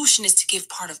the solution is to give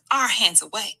part of our hands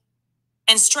away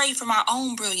and stray from our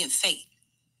own brilliant fate.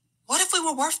 What if we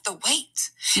were worth the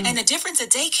wait? And the difference a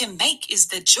day can make is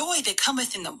the joy that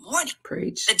cometh in the morning.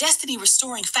 Preach. The destiny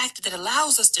restoring factor that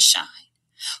allows us to shine.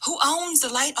 Who owns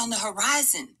the light on the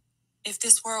horizon if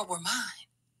this world were mine?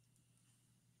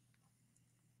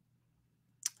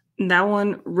 That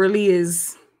one really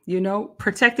is,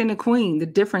 protecting the queen. The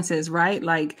difference is, right?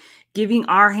 Like giving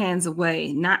our hands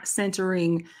away, not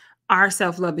centering our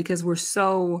self-love because we're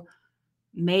so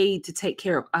made to take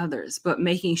care of others, but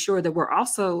making sure that we're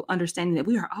also understanding that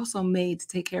we are also made to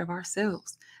take care of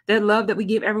ourselves. That love that we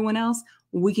give everyone else,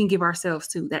 we can give ourselves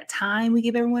too. That time we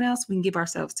give everyone else, we can give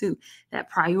ourselves too.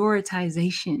 That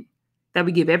prioritization that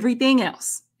we give everything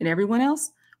else and everyone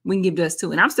else, we can give to us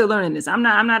too. And I'm still learning this. I'm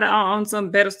not on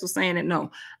some pedestal saying it. No,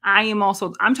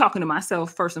 I'm talking to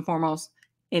myself first and foremost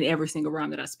in every single rhyme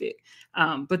that I spit.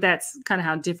 But that's kind of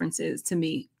how difference is to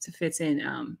me to fit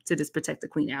in to this Protect the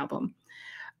Queen album.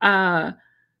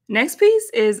 Next piece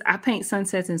is I paint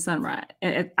sunsets and sunrise.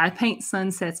 I paint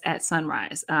sunsets at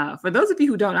sunrise. For those of you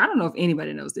who don't, I don't know if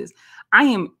anybody knows this. I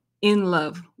am in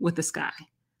love with the sky.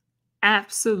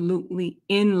 Absolutely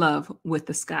in love with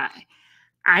the sky.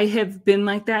 I have been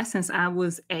like that since I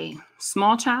was a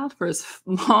small child for as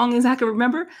long as I can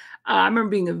remember. I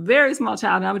remember being a very small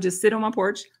child and I would just sit on my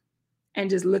porch and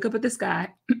just look up at the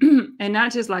sky and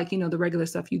not just like, the regular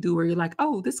stuff you do where you're like,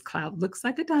 oh, this cloud looks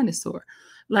like a dinosaur.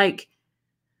 Like,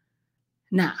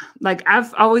 nah, like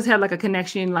I've always had like a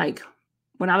connection. Like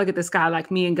when I look at the sky, like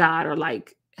me and God are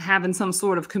like having some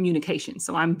sort of communication.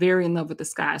 So I'm very in love with the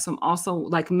sky. So I'm also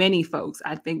like many folks,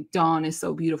 I think dawn is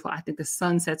so beautiful. I think the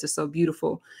sunsets are so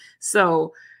beautiful.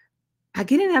 So I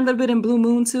get in that little bit in Blue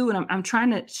Moon too. And I'm trying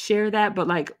to share that. But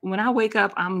like when I wake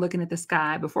up, I'm looking at the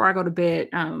sky before I go to bed.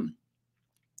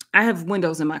 I have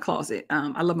windows in my closet.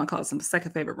 I love my closet. It's my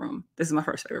second favorite room. This is my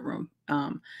first favorite room.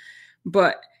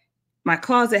 But my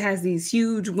closet has these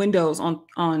huge windows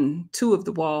on two of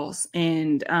the walls.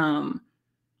 And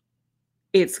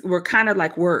we're kind of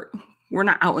like, we're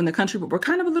not out in the country, but we're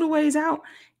kind of a little ways out.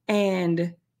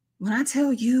 And when I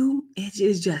tell you, it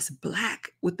is just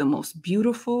black with the most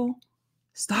beautiful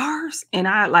stars. And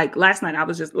I like last night I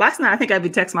think I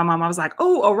even texted my mom. I was like,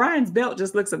 oh, Orion's belt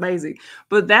just looks amazing.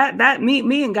 But that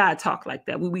me and God talk like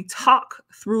that. We talk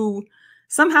through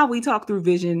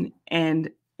vision and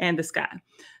the sky.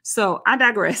 So I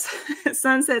digress.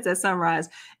 Sunsets at sunrise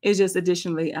is just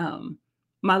additionally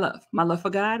my love for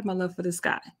God, my love for the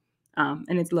sky. And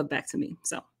it's love back to me.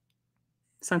 So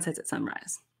sunsets at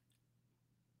sunrise.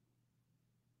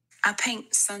 I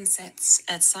paint sunsets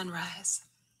at sunrise.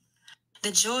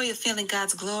 The joy of feeling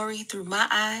God's glory through my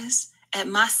eyes, at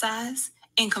my size,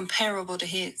 incomparable to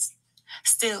his.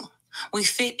 Still, we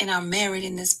fit and are married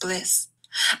in this bliss.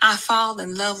 I fall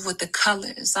in love with the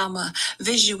colors. I'm a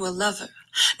visual lover.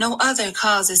 No other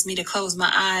causes me to close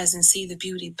my eyes and see the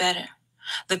beauty better.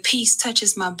 The peace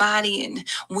touches my body and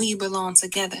we belong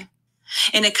together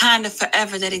in a kind of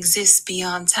forever that exists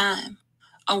beyond time.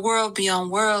 A world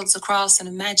beyond worlds across an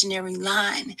imaginary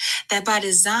line that by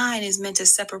design is meant to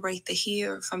separate the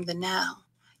here from the now.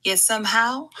 Yet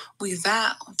somehow we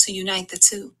vow to unite the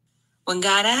two. When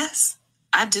God asks,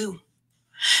 I do.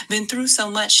 Been through so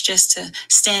much just to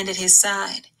stand at his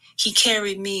side. He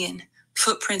carried me and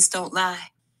footprints don't lie.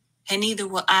 And neither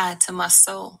will I to my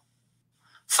soul.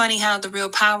 Funny how the real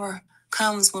power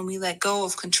comes when we let go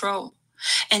of control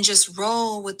and just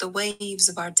roll with the waves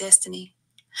of our destiny.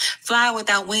 Fly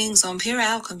without wings on pure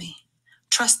alchemy,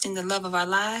 trusting the love of our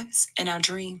lives and our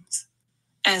dreams.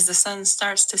 As the sun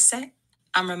starts to set,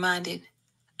 I'm reminded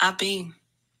I beam.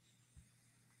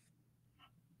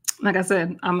 Like I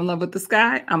said, I'm in love with the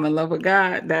sky. I'm in love with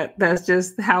God. That's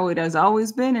just how it has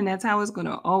always been, and that's how it's going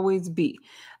to always be.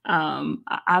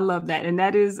 I love that, and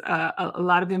that is a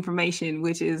lot of information,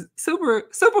 which is super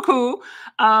cool.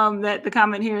 That the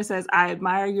comment here says, "I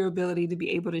admire your ability to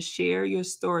be able to share your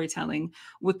storytelling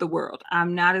with the world.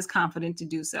 I'm not as confident to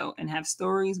do so and have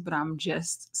stories, but I'm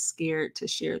just scared to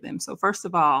share them." So first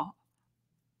of all,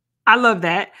 I love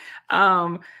that.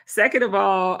 Second of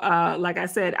all, like I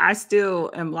said, I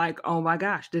still am like, oh my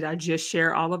gosh, did I just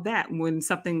share all of that when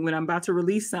I'm about to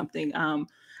release something?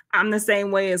 I'm the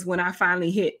same way as when I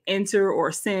finally hit enter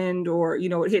or send, or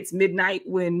it hits midnight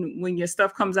when your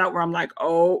stuff comes out, where I'm like,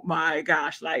 oh my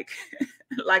gosh, like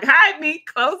like hide me,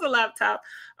 close the laptop.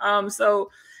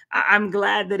 So I'm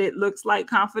glad that it looks like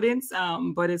confidence,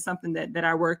 but it's something that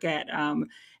I work at.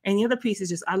 And the other piece is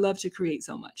just I love to create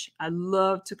so much. I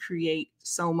love to create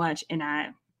so much. And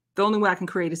the only way I can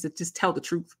create is to just tell the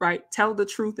truth, right? Tell the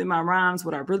truth in my rhymes,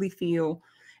 what I really feel.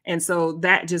 And so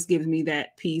that just gives me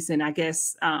that peace. And I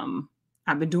guess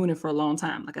I've been doing it for a long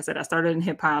time. Like I said, I started in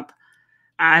hip hop.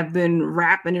 I've been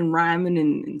rapping and rhyming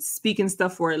and speaking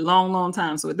stuff for a long, long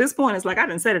time. So at this point, it's like I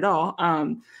didn't said it all.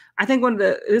 I think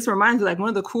this reminds me, like, one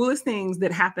of the coolest things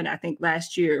that happened, I think,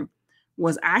 last year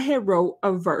was I had wrote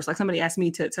a verse. Like, somebody asked me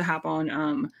to hop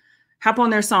on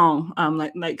their song,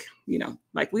 like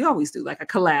we always do, like a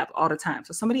collab all the time.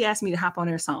 So somebody asked me to hop on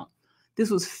their song. This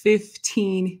was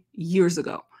 15 years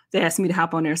ago. They asked me to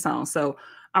hop on their song. So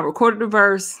I recorded the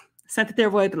verse, sent it their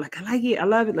way. They're like, I like it, I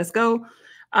love it, let's go.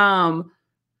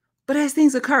 But as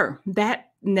things occur,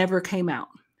 that never came out.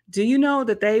 Do you know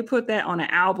that they put that on an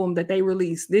album that they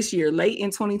released this year, late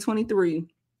in 2023?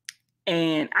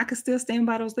 And I could still stand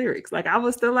by those lyrics. Like, I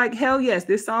was still like, hell yes,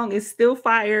 this song is still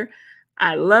fire.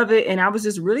 I love it. And I was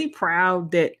just really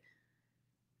proud that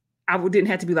I didn't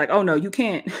have to be like, oh no, you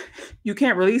can't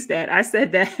release that. I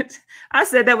said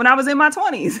that when I was in my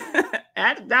 20s.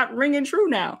 That's not ringing true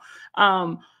now.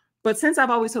 But since I've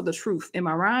always told the truth in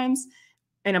my rhymes,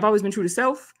 and I've always been true to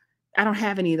self, I don't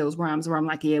have any of those rhymes where I'm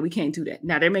like, yeah, we can't do that.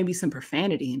 Now, there may be some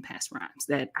profanity in past rhymes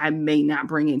that I may not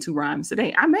bring into rhymes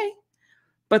today. I may,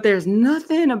 but there's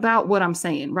nothing about what I'm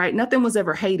saying, right? Nothing was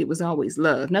ever hate. It was always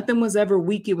love. Nothing was ever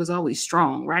weak. It was always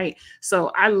strong, right?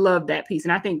 So I love that piece.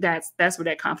 And I think that's where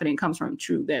that confidence comes from,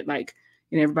 true, that like,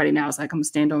 everybody now is like, I'm gonna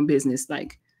stand on business.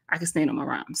 Like, I can stand on my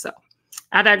rhymes. So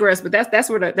I digress, but that's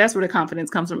where the confidence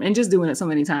comes from, and just doing it so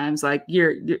many times. Like,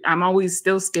 I'm always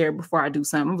still scared before I do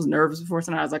something. I was nervous before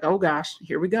something. I was like, oh gosh,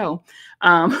 here we go.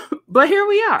 But here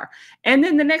we are, and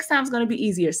then the next time is going to be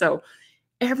easier. So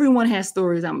everyone has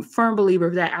stories. I'm a firm believer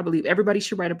of that. I believe everybody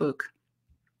should write a book.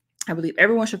 I believe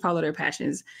everyone should follow their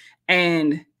passions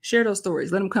and share those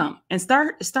stories. Let them come and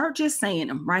start just saying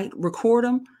them. Right, record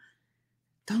them.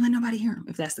 Don't let nobody hear them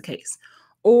if that's the case.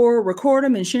 Or record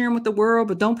them and share them with the world,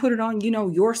 but don't put it on,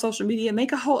 your social media.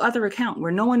 Make a whole other account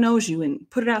where no one knows you and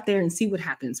put it out there and see what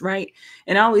happens, right?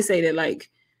 And I always say that, like,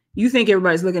 you think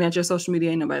everybody's looking at your social media,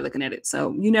 ain't nobody looking at it.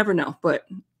 So you never know, but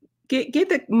get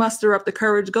the muster up the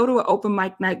courage, go to an open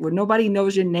mic night where nobody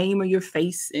knows your name or your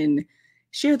face, and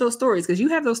share those stories, because you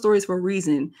have those stories for a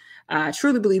reason. I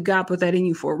truly believe God put that in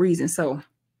you for a reason. So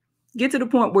get to the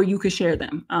point where you can share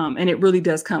them. And it really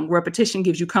does come. Repetition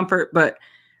gives you comfort, but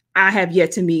I have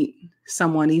yet to meet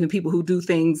someone, even people who do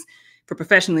things for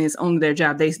professionally, it's only their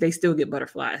job. They still get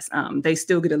butterflies. They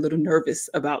still get a little nervous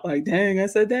about, like, dang, I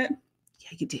said that.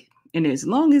 Yeah, you did. And as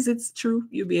long as it's true,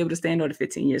 you'll be able to stand on it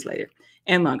 15 years later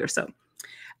and longer. So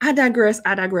I digress.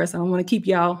 I don't want to keep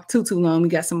y'all too long. We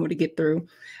got some more to get through.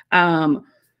 I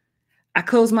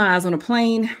closed my eyes on a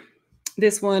plane.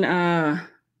 This one, I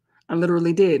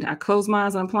literally did. I closed my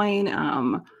eyes on a plane.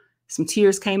 Some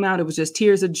tears came out. It was just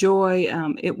tears of joy.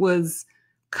 It was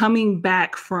coming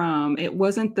back from, it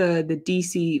wasn't the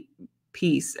DC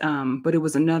piece, but it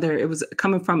was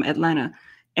coming from Atlanta.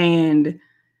 And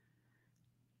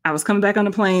I was coming back on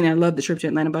the plane. I love the trip to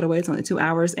Atlanta, by the way. It's only 2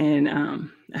 hours. And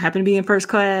I happened to be in first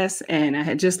class, and I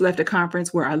had just left a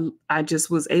conference where I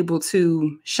just was able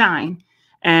to shine,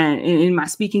 and in my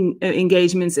speaking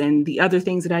engagements and the other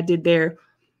things that I did there.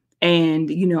 And,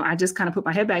 I just kind of put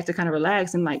my head back to kind of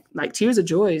relax, and like tears of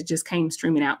joy just came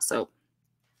streaming out. So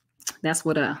that's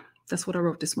what I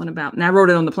wrote this one about. And I wrote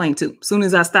it on the plane too. As soon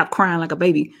as I stopped crying like a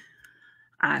baby,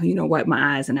 I, wiped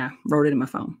my eyes and I wrote it in my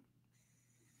phone.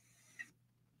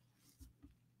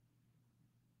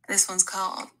 This one's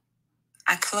called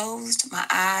I Closed My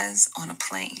Eyes on a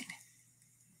Plane.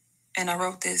 And I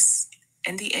wrote this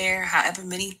in the air, however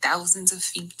many thousands of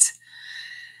feet.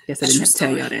 Yes, I didn't have to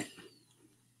tell y'all that.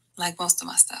 Like most of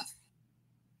my stuff.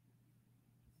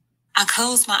 I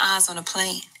closed my eyes on a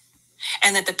plane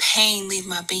and let the pain leave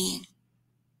my being.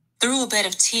 Through a bed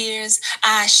of tears,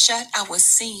 eyes shut, I was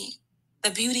seeing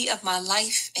the beauty of my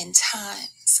life and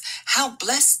times. How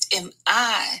blessed am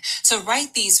I to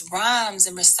write these rhymes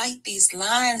and recite these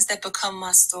lines that become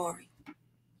my story.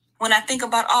 When I think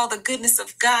about all the goodness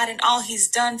of God and all he's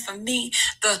done for me,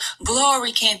 the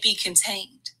glory can't be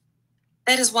contained.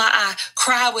 That is why I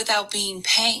cry without being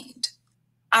pained.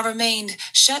 I remained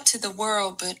shut to the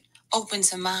world, but open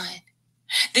to mine.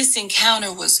 This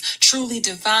encounter was truly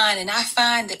divine, and I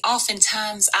find that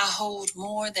oftentimes I hold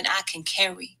more than I can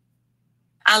carry.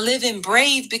 I live in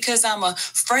brave because I'm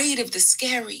afraid of the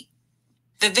scary.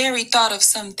 The very thought of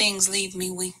some things leave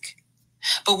me weak.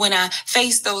 But when I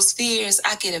face those fears,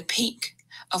 I get a peek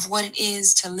of what it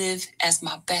is to live as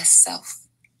my best self.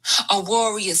 A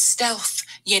warrior stealth,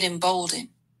 yet emboldened.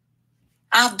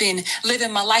 I've been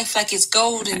living my life like it's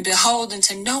golden, beholden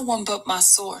to no one but my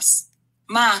source,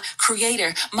 my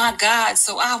creator, my God,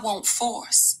 so I won't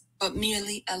force, but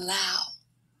merely allow.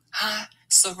 I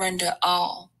surrender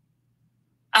all.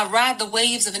 I ride the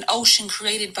waves of an ocean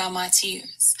created by my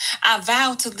tears. I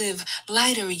vow to live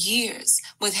lighter years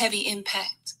with heavy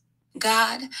impact.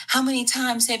 God, how many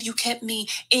times have you kept me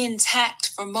intact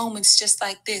for moments just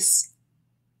like this?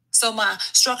 So my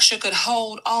structure could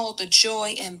hold all the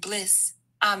joy and bliss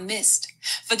I missed,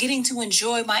 forgetting to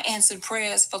enjoy my answered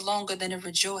prayers for longer than to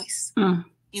rejoice.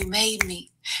 You made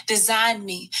me, designed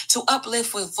me to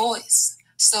uplift with voice.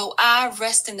 So I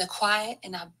rest in the quiet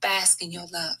and I bask in your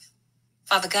love.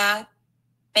 Father God,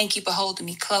 thank you for holding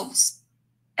me close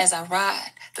as I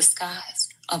ride the skies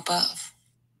above.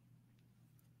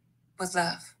 With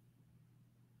love.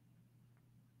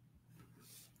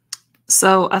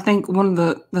 So I think one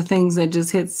of the things that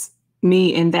just hits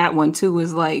me in that one too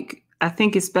is like, I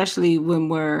think especially when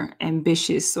we're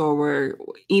ambitious or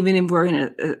even if we're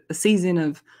in a season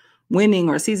of winning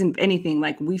or a season of anything,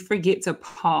 like we forget to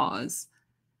pause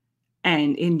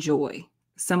and enjoy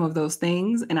some of those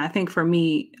things. And I think for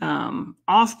me,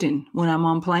 often when I'm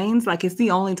on planes, like it's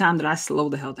the only time that I slow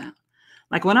the hell down.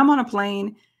 Like when I'm on a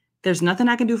plane, there's nothing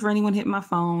I can do for anyone hitting my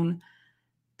phone.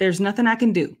 There's nothing I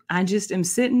can do. I just am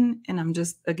sitting and I'm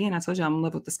just, again, I told you I'm in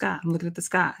love with the sky. I'm looking at the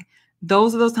sky.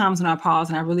 Those are those times when I pause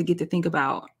and I really get to think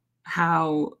about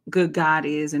how good God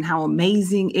is and how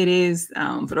amazing it is.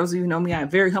 For those of you who know me, I have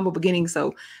very humble beginnings.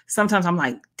 So sometimes I'm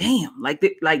like, damn, like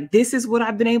this is what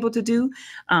I've been able to do.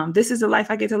 This is the life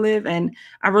I get to live. And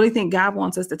I really think God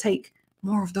wants us to take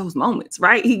more of those moments,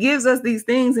 right? He gives us these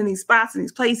things and these spots and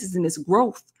these places and this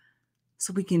growth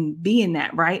so we can be in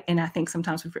that, right? And I think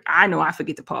sometimes I know I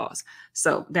forget to pause.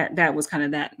 So that was kind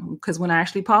of that, because when I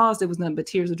actually paused, it was nothing but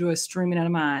tears of joy streaming out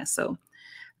of my eyes. So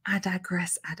I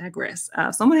digress.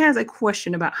 Someone has a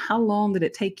question about how long did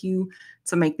it take you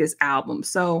to make this album?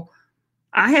 So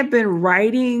I have been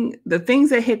writing the things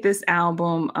that hit this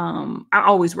album. I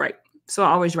always write. So I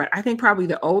always write. I think probably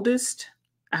the oldest,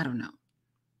 I don't know.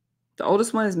 The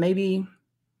oldest one is maybe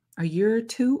a year or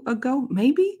two ago,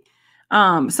 maybe.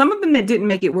 Some of them that didn't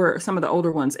make it were some of the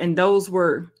older ones, and those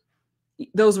were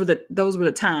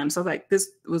the times. So like this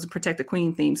was a Protect the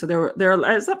Queen theme. So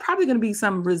there's probably going to be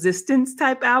some Resistance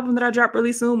type album that I drop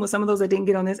really soon with some of those that didn't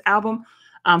get on this album.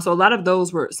 So a lot of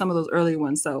those were some of those earlier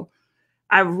ones. So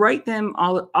I write them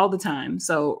all the time.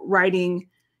 So writing,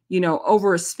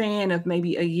 over a span of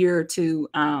maybe a year or two.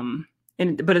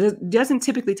 But it doesn't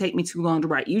typically take me too long to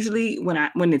write. Usually when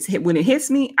it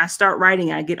hits me, I start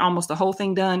writing, I get almost the whole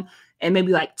thing done. And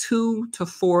maybe like 2 to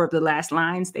 4 of the last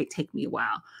lines, they take me a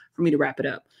while for me to wrap it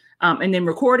up. And then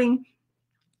recording,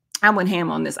 I went ham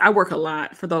on this. I work a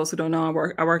lot. For those who don't know, I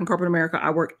work in corporate America.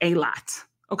 I work a lot.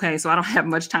 Okay, so I don't have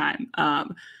much time.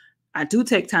 I do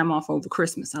take time off over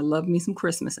Christmas. I love me some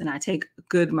Christmas, and I take a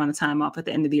good amount of time off at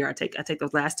the end of the year. I take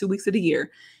those last 2 weeks of the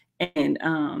year, and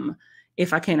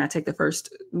if I can, I take the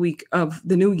first week of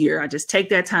the new year. I just take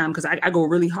that time because I go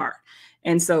really hard,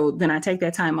 and so then I take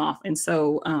that time off. And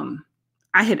so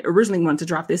I had originally wanted to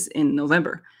drop this in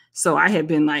November. So I had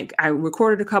been like, I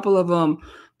recorded a couple of them,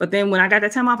 but then when I got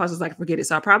that time off, I was just like, forget it.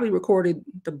 So I probably recorded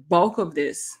the bulk of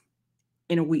this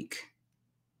in a week.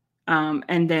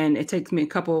 And then it takes me a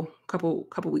couple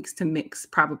weeks to mix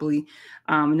probably.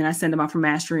 And then I send them out for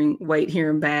mastering, wait here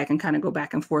and back, and kind of go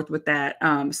back and forth with that.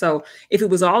 So if it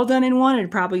was all done in one,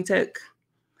 it'd probably take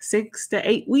 6 to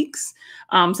 8 weeks.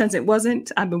 Since it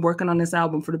wasn't, I've been working on this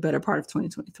album for the better part of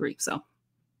 2023. So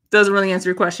doesn't really answer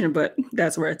your question, but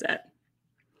that's where it's at.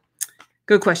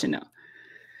 Good question though.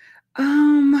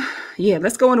 Yeah,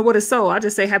 let's go into what is soul. I'll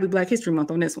just say Happy Black History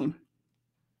Month on this one.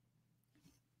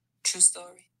 True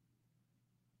story.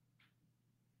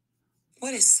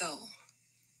 What is soul?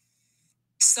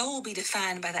 Soul be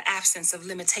defined by the absence of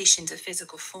limitation to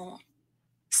physical form.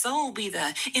 Soul be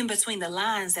the in between the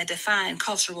lines that define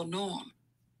cultural norm.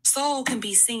 Soul can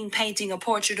be seen painting a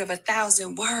portrait of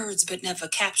 1,000 words but never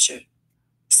captured.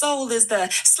 Soul is the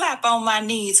slap on my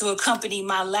knee to accompany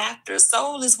my laughter.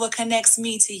 Soul is what connects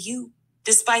me to you.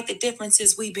 Despite the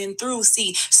differences we've been through,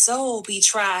 see, soul be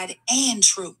tried and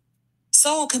true.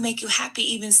 Soul can make you happy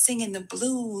even singing the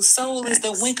blues. Soul is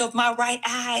the wink of my right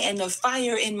eye and the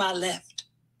fire in my left.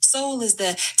 Soul is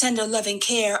the tender loving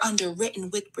care underwritten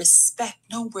with respect,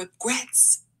 no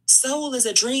regrets. Soul is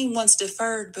a dream once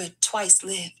deferred but twice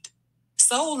lived.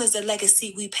 Soul is a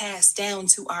legacy we pass down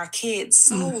to our kids.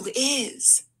 Soul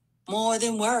is more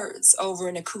than words over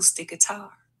an acoustic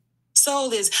guitar.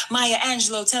 Soul is Maya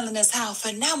Angelou telling us how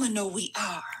phenomenal we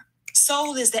are.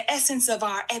 Soul is the essence of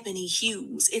our ebony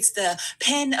hues. It's the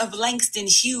pen of Langston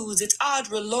Hughes. It's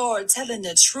Audre Lorde telling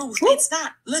the truth. It's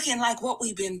not looking like what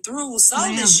we've been through.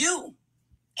 Soul is you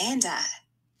and I,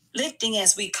 lifting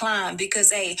as we climb,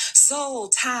 because a soul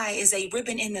tie is a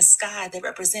ribbon in the sky that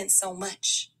represents so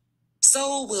much.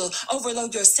 Soul will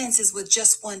overload your senses with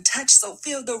just one touch, so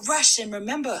feel the rush and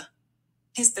remember,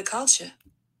 it's the culture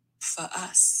for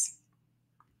us.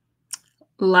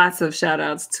 Lots of shout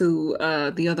outs to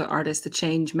the other artists, the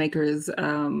change makers,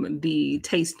 the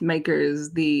taste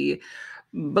makers, the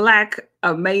Black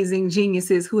amazing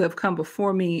geniuses who have come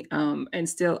before me and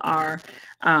still are.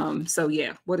 So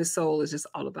yeah, What is Soul is just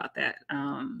all about that.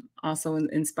 Also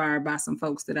inspired by some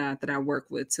folks that I work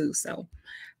with too. So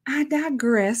I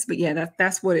digress, but yeah,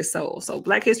 that's What is Soul. So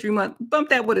Black History Month, bump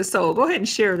that What is Soul. Go ahead and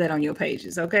share that on your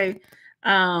pages, okay?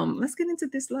 Let's get into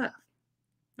this love.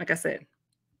 Like I said,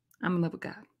 I'm in love with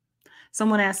God.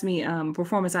 Someone asked me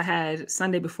performance I had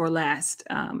Sunday before last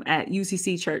at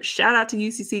UCC Church. Shout out to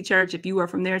UCC Church. If you are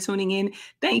from there tuning in,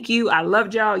 thank you. I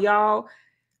loved y'all. Y'all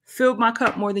filled my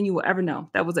cup more than you will ever know.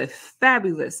 That was a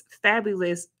fabulous,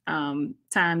 fabulous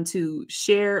time to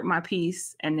share my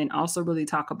piece and then also really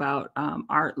talk about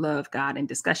art, love, God, and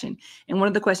discussion. And one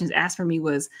of the questions asked for me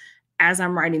was, as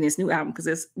I'm writing this new album, because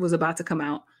this was about to come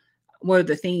out, what are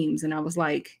the themes? And I was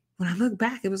like, when I look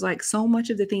back, it was like so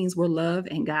much of the themes were love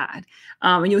and God.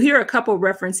 And you'll hear a couple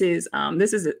references.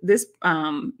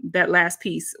 That last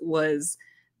piece was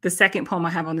the second poem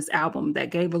I have on this album that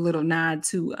gave a little nod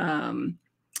to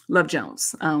Love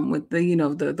Jones with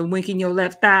the winking your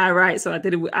left thigh, right? So I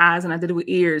did it with eyes and I did it with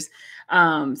ears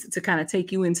to kind of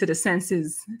take you into the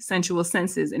senses, sensual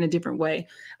senses in a different way.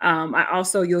 I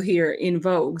also, you'll hear In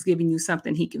Vogue's giving you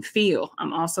something he can feel.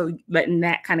 I'm also letting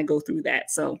that kind of go through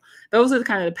that. So those are the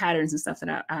kind of the patterns and stuff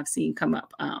that I've seen come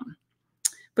up.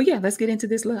 But yeah, let's get into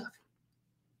this love.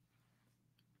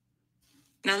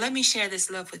 Now let me share this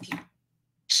love with you.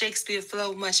 Shakespeare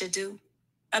flowed much ado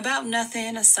about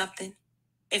nothing or something.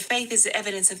 If faith is the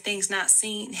evidence of things not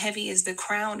seen, heavy is the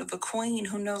crown of a queen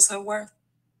who knows her worth.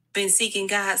 Been seeking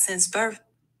God since birth.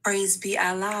 Praise be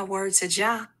Allah, word to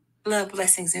Jah. Love,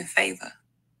 blessings, and favor.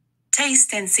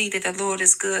 Taste and see that the Lord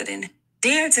is good and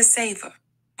dare to savor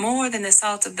more than the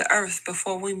salt of the earth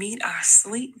before we meet our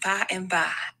sweet by and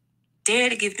by. Dare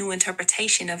to give new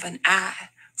interpretation of an eye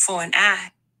for an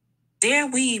eye. Dare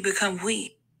we become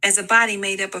we as a body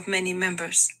made up of many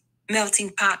members,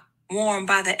 melting pot warmed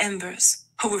by the embers,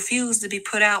 who refuse to be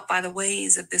put out by the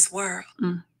ways of this world.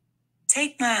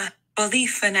 Take my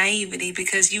belief for naivety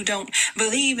because you don't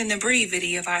believe in the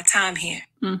brevity of our time here.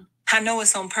 I know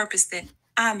it's on purpose that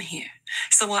I'm here.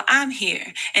 So while I'm here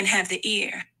and have the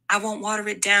ear, I won't water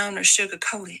it down or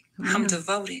sugarcoat it. I'm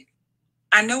devoted.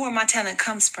 I know where my talent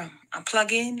comes from. I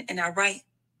plug in and I write.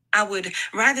 I would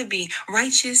rather be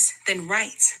righteous than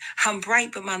right. I'm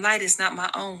bright, but my light is not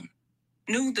my own.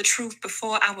 Knew the truth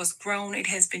before I was grown. It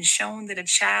has been shown that a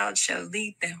child shall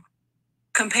lead them.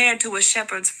 Compared to a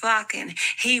shepherd's flock, and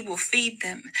he will feed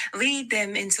them, lead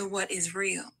them into what is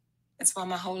real. That's why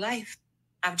my whole life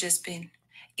I've just been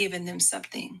giving them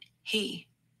something he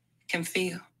can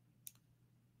feel.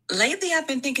 Lately, I've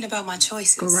been thinking about my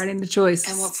choices. Go right into choice.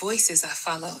 And what voices I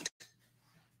followed.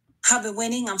 I've been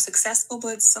winning, I'm successful,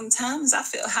 but sometimes I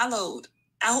feel hollowed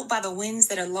out by the winds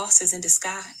that are losses in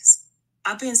disguise.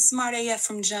 I've been smart AF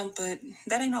from jump, but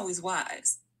that ain't always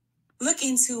wise. Look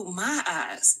into my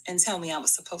eyes and tell me I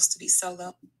was supposed to be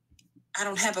solo. I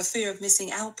don't have a fear of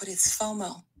missing out, but it's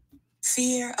FOMO.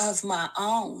 Fear of my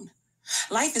own.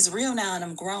 Life is real now and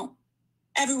I'm grown.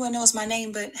 Everyone knows my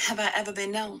name, but have I ever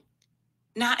been known?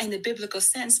 Not in the biblical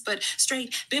sense, but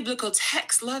straight biblical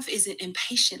text. Love isn't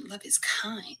impatient, love is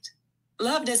kind.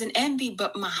 Love doesn't envy,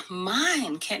 but my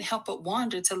mind can't help but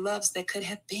wander to loves that could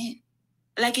have been.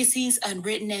 Legacies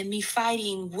unwritten and me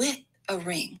fighting with a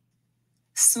ring.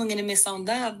 Swinging a miss on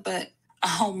love, but a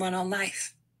home run on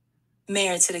life.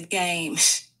 Married to the game.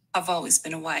 I've always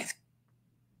been a wife.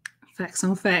 Facts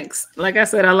on facts. Like I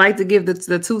said, I like to give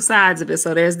the two sides of it.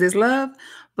 So there's this love,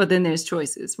 but then there's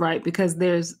choices, right? Because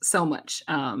there's so much.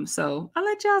 So I'll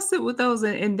let y'all sit with those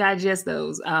and digest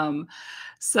those.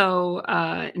 So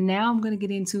now I'm going to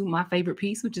get into my favorite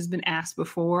piece, which has been asked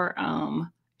before.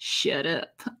 Shut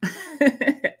Up.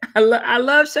 I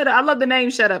love Shut Up. I love the name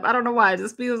Shut Up. I don't know why. It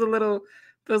just feels a little,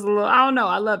 I don't know.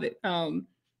 I love it.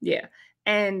 Yeah.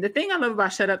 And the thing I love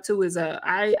about Shut Up too is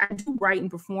I do write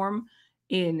and perform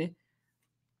in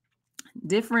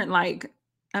different, like,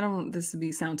 I don't want this to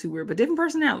be sound too weird, but different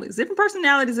personalities. Different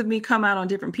personalities of me come out on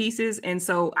different pieces. And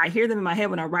so I hear them in my head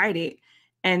when I write it.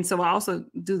 And so I also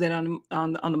do that on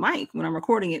the mic when I'm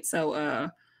recording it. So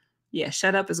yeah,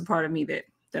 Shut Up is a part of me that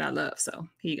I love. So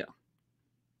here you go.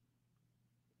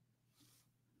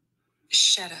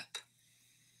 Shut up.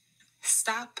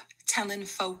 Stop telling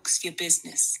folks your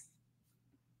business.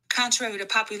 Contrary to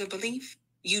popular belief,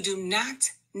 you do not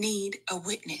need a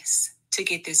witness to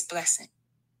get this blessing.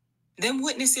 Them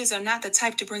witnesses are not the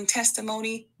type to bring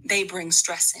testimony, they bring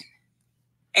stressing.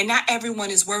 And not everyone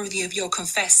is worthy of your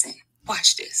confessing.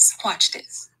 Watch this, watch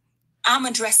this. I'm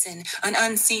addressing an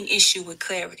unseen issue with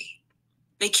clarity.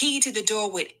 The key to the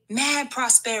door with mad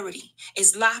prosperity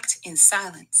is locked in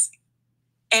silence.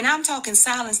 And I'm talking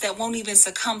silence that won't even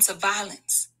succumb to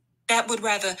violence, that would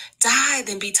rather die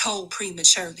than be told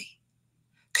prematurely.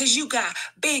 Because you got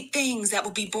big things that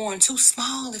will be born too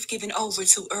small if given over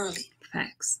too early.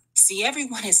 Facts. See,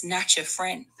 everyone is not your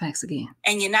friend. Facts again.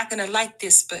 And you're not going to like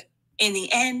this, but in the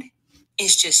end,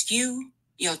 it's just you,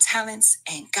 your talents,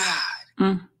 and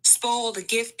God. Spoil the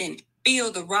gift and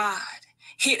feel the rod.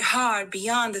 Hit hard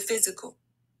beyond the physical.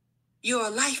 Your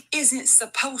life isn't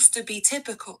supposed to be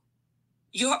typical.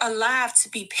 You're alive to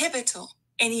be pivotal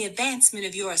in the advancement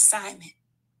of your assignment.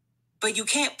 But you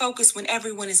can't focus when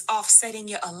everyone is offsetting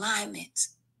your alignment.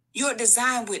 You're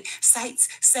designed with sights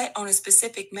set on a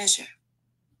specific measure.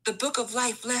 The book of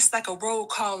life less like a roll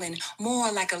call and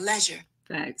more like a leisure.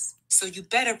 Thanks. So you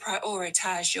better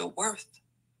prioritize your worth.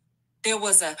 There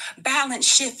was a balance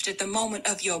shift at the moment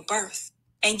of your birth,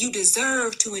 and you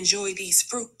deserve to enjoy these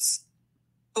fruits.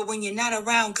 But when you're not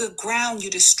around good ground, you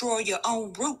destroy your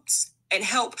own roots and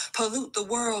help pollute the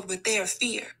world with their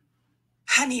fear.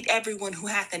 I need everyone who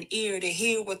hath an ear to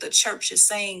hear what the church is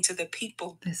saying to the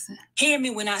people. Listen. Hear me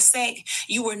when I say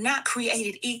you were not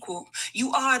created equal.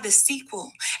 You are the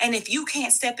sequel. And if you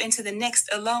can't step into the next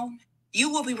alone, you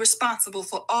will be responsible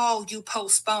for all you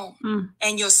postpone.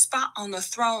 And your spot on the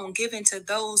throne given to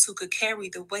those who could carry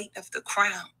the weight of the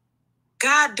crown.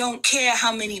 God don't care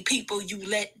how many people you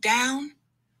let down.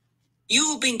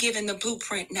 You've been given the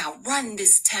blueprint. Now run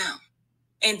this town.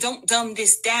 And don't dumb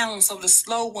this down so the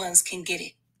slow ones can get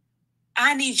it.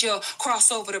 I need your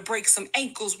crossover to break some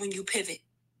ankles when you pivot.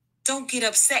 Don't get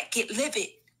upset, get livid.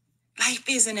 Life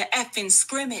isn't an effing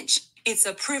scrimmage. It's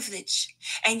a privilege.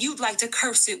 And you'd like to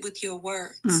curse it with your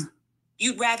words.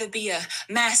 You'd rather be a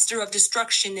master of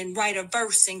destruction than write a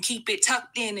verse and keep it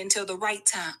tucked in until the right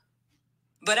time.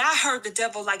 But I heard the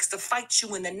devil likes to fight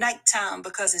you in the nighttime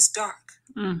because it's dark.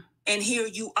 And here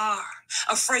you are,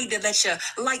 afraid to let your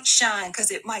light shine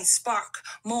because it might spark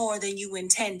more than you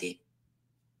intended.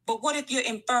 But what if your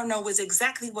inferno is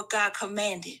exactly what God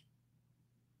commanded?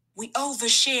 We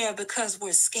overshare because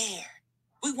we're scared.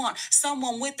 We want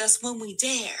someone with us when we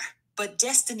dare. But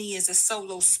destiny is a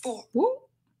solo sport.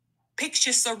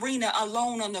 Picture Serena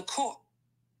alone on the court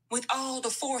with all the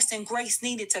force and grace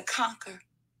needed to conquer.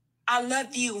 I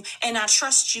love you and I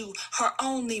trust you, her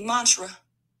only mantra.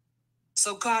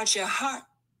 So guard your heart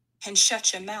and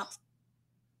shut your mouth.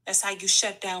 That's how you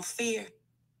shut down fear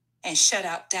and shut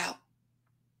out doubt.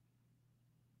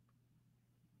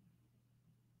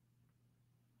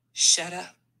 Shut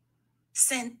up.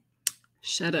 Sin.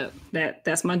 Shut up.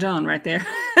 That's my John right there.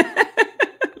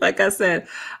 Like I said,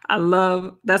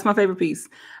 that's my favorite piece.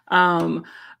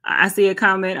 I see a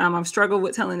comment. I've struggled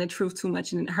with telling the truth too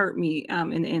much and it hurt me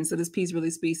in the end. So this piece really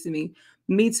speaks to me.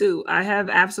 Me too. I have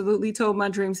absolutely told my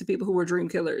dreams to people who were dream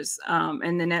killers.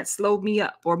 And then that slowed me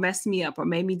up or messed me up or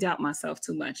made me doubt myself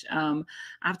too much.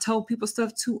 I've told people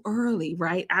stuff too early,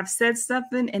 right? I've said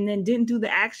something and then didn't do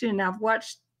the action. And I've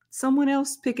watched someone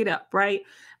else pick it up, right?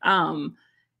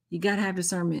 You got to have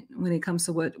discernment when it comes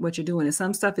to what you're doing. And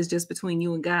some stuff is just between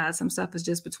you and God. Some stuff is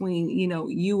just between,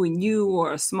 you and you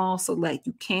or a small select.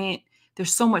 You can't,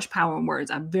 there's so much power in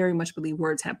words. I very much believe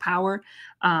words have power.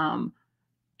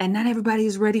 And not everybody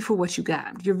is ready for what you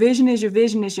got. Your vision is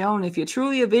your own. If you're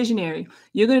truly a visionary,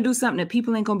 you're going to do something that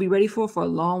people ain't going to be ready for a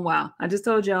long while. I just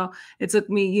told y'all it took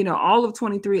me, all of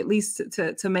 23 at least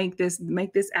to make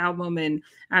this album. And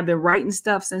I've been writing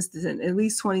stuff since at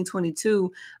least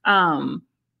 2022.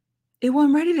 It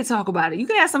wasn't ready to talk about it. You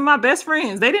can ask some of my best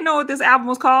friends. They didn't know what this album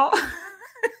was called.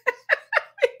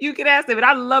 You can ask them. And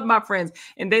I love my friends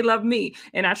and they love me.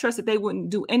 And I trust that they wouldn't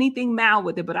do anything mal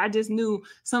with it. But I just knew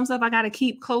some stuff I got to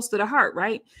keep close to the heart.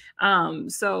 Right.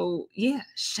 So yeah,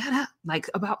 shut up like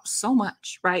about so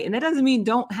much. Right. And that doesn't mean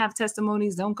don't have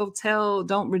testimonies. Don't go tell,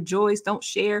 don't rejoice, don't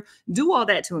share, do all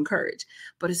that to encourage.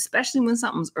 But especially when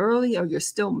something's early or you're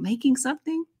still making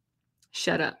something,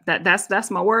 shut up.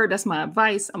 That's my word. That's my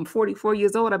advice. I'm 44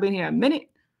 years old. I've been here a minute.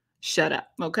 Shut up.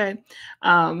 Okay.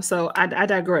 So I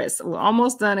digress. We're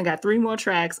almost done. I got 3 more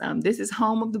tracks. This is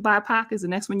Home of the BIPOC is the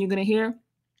next one you're going to hear.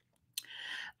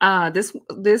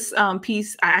 This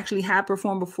piece I actually have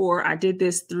performed before. I did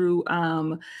this through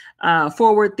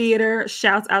Forward Theater.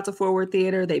 Shouts out to Forward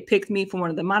Theater. They picked me for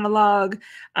one of the monologue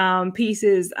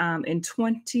pieces in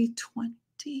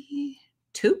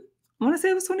 2022. I want to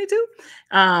say it was 22.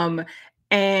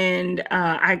 And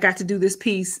I got to do this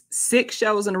piece 6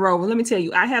 shows in a row. Well, let me tell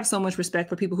you, I have so much respect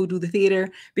for people who do the theater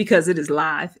because it is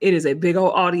live. It is a big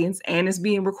old audience and it's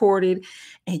being recorded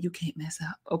and you can't mess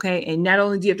up. Okay. And not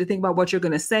only do you have to think about what you're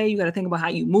going to say, you got to think about how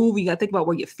you move. You got to think about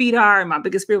where your feet are. And my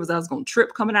biggest fear was I was going to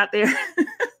trip coming out there,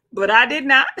 but I did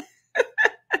not.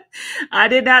 I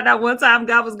did not. Not one time.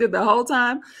 God was good the whole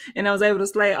time. And I was able to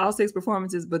slay all 6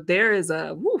 performances. But there is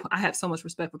I have so much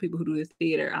respect for people who do this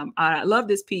theater. I love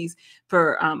this piece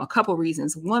for a couple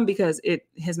reasons. One, because it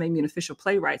has made me an official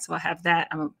playwright. So I have that.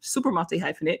 I'm a super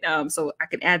multi-hyphenate. So I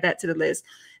can add that to the list.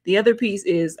 The other piece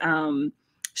is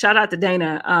shout out to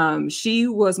Dana. She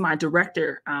was my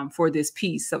director for this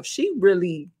piece. So she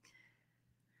really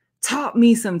taught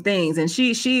me some things, and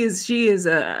she is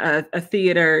a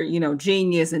theater,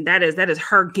 genius, and that is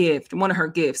her gift, one of her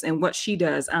gifts, and what she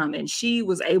does. And she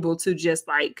was able to just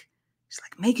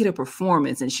make it a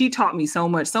performance, and she taught me so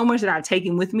much that I've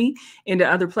taken with me into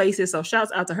other places. So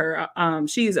shouts out to her.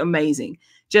 She's amazing,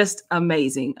 just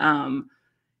amazing.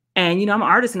 And, I'm an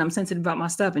artist and I'm sensitive about my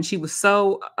stuff. And she was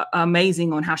so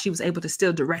amazing on how she was able to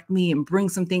still direct me and bring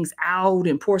some things out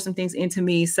and pour some things into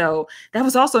me. So that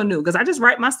was also new because I just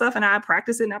write my stuff and I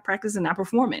practice it and I practice it and I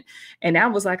perform it. And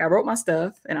that was I wrote my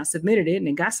stuff and I submitted it and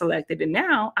it got selected. And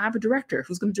now I have a director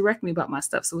who's going to direct me about my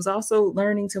stuff. So it was also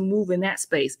learning to move in that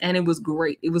space. And it was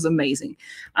great. It was amazing.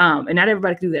 And not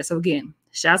everybody can do that. So again,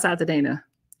 shouts out to Dana.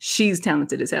 She's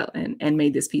talented as hell and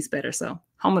made this piece better. So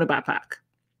Home of the BIPOC.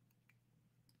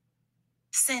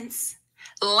 Since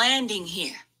landing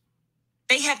here,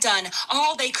 they have done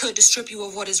all they could to strip you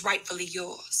of what is rightfully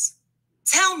yours.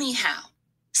 Tell me how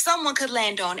someone could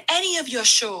land on any of your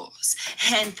shores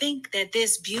and think that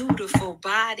this beautiful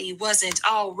body wasn't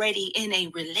already in a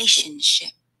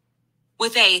relationship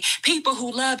with a people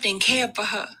who loved and cared for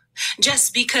her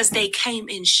just because they came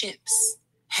in ships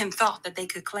and thought that they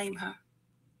could claim her.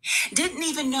 Didn't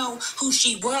even know who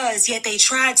she was, yet they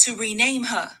tried to rename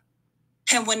her.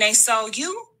 And when they saw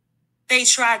you, they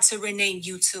tried to rename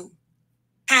you too.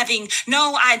 Having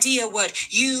no idea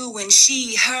what you and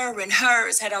she, her and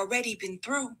hers had already been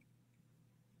through.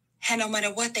 And no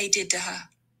matter what they did to her,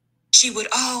 she would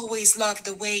always love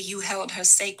the way you held her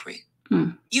sacred.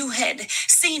 You had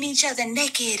seen each other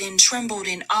naked and trembled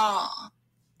in awe.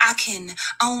 I can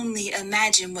only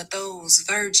imagine what those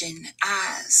virgin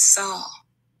eyes saw.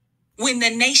 When the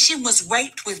nation was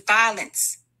raped with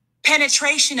violence,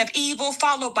 penetration of evil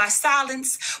followed by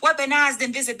silence, weaponized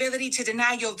invisibility to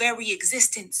deny your very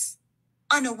existence,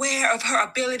 unaware of her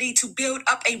ability to build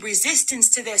up a resistance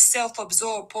to their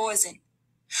self-absorbed poison,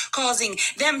 causing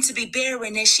them to be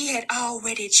barren as she had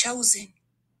already chosen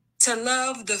to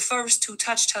love the first who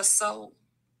touched her soul.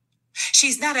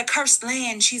 She's not a cursed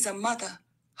land, she's a mother,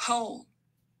 whole,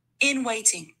 in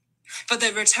waiting for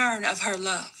the return of her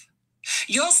love.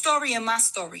 Your story and my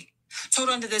story, told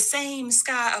under the same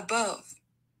sky above.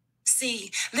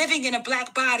 See, living in a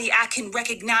Black body, I can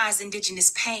recognize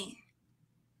indigenous pain.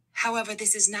 However,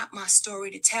 this is not my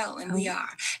story to tell, and we are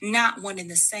not one and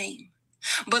the same,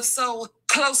 but so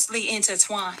closely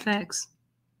intertwined. Thanks.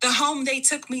 The home they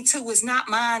took me to is not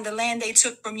mine. The land they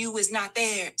took from you is not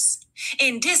theirs.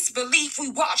 In disbelief, we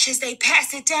watch as they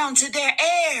pass it down to their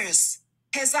heirs.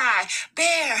 As I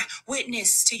bear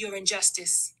witness to your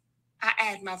injustice, I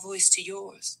add my voice to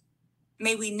yours.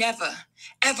 May we never,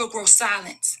 ever grow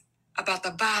silent about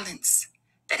the violence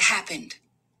that happened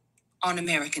on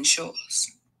American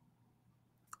shores.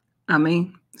 I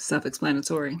mean,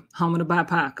 self-explanatory. Home of the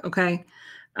BIPOC, okay?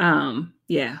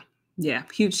 Yeah.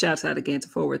 Huge shouts out again to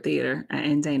Forward Theater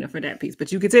and Dana for that piece.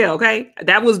 But you could tell, okay?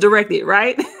 That was directed,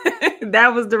 right?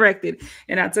 That was directed.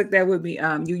 And I took that with me.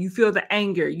 You feel the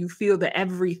anger. You feel the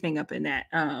everything up in that.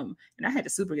 And I had to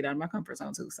super get out of my comfort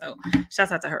zone too. So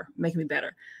shouts out to her, making me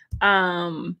better.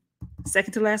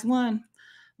 Second to last one.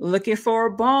 Looking for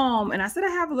a bomb. And I said I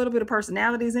have a little bit of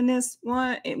personalities in this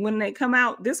one. And when they come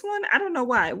out, this one, I don't know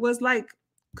why. It was like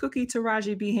Cookie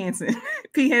Taraji B. Henson,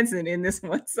 P. Henson in this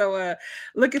one. So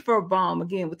looking for a bomb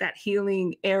again with that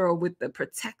healing arrow with the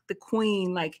protect the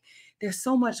queen. Like there's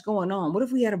so much going on. What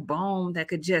if we had a bomb that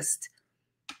could just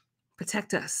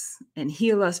protect us and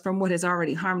heal us from what has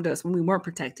already harmed us when we weren't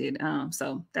protected?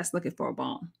 So that's looking for a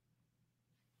bomb.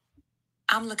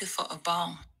 I'm looking for a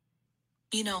balm.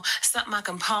 You know, something I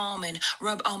can palm and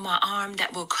rub on my arm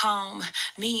that will calm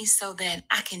me so that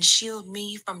I can shield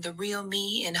me from the real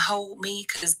me and hold me.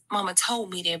 Cause mama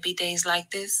told me there'd be days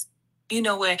like this. You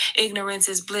know, where ignorance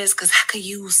is bliss, cause I could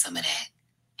use some of that.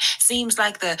 Seems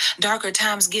like the darker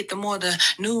times get, the more the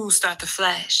news start to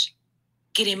flash.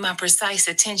 Getting my precise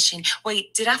attention.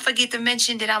 Wait, did I forget to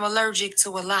mention that I'm allergic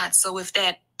to a lot? So if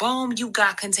that balm you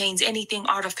got contains anything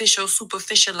artificial,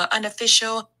 superficial, or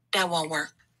unofficial, that won't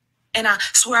work. And I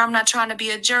swear I'm not trying to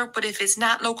be a jerk, but if it's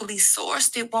not locally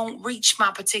sourced, it won't reach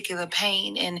my particular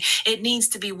pain. And it needs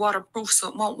to be waterproof so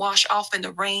it won't wash off in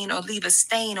the rain or leave a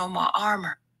stain on my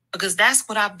armor. Because that's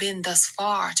what I've been thus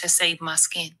far to save my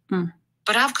skin.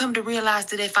 But I've come to realize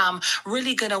that if I'm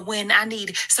really going to win, I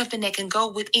need something that can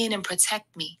go within and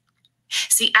protect me.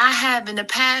 See, I have in the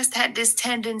past had this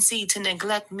tendency to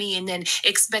neglect me and then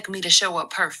expect me to show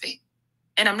up perfect.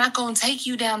 And I'm not going to take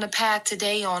you down the path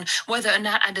today on whether or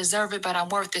not I deserve it, but I'm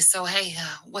worth it. So, hey,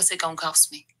 what's it going to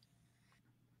cost me?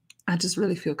 I just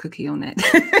really feel Cookie on that.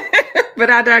 But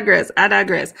I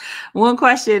digress. One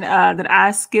question that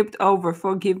I skipped over,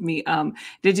 forgive me.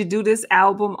 Did you do this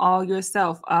album all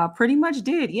yourself? Pretty much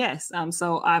did, yes.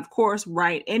 So I, of course,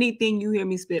 write anything you hear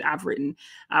me spit, I've written.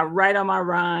 I write on my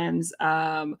rhymes.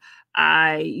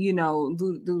 I,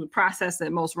 do the process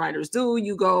that most writers do.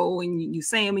 You go and you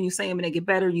say them and they get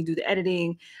better. You do the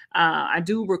editing. I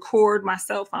do record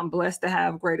myself. I'm blessed to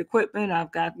have great equipment.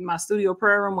 I've got my studio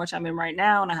prayer room, which I'm in right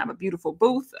now, and I have a beautiful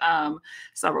booth.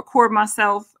 So I record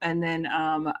myself, and then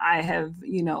I have,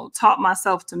 taught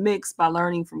myself to mix by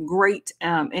learning from great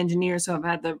engineers who I've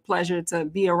had the pleasure to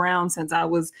be around since I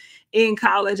was in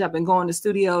college. I've been going to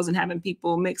studios and having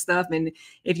people mix stuff. And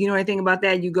if you know anything about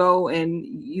that, you go and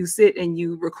you sit and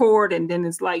you record, and then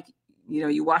it's like,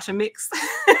 you watch a mix.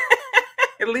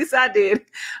 At least I did.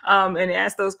 And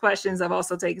ask those questions. I've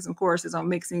also taken some courses on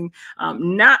mixing.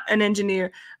 Not an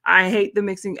engineer. I hate the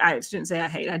mixing. I shouldn't say I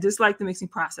hate. I dislike the mixing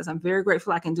process. I'm very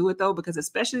grateful I can do it though, because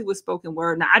especially with spoken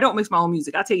word. Now I don't mix my own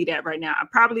music. I'll tell you that right now. I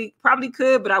probably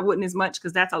could, but I wouldn't as much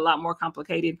because that's a lot more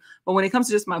complicated. But when it comes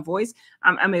to just my voice,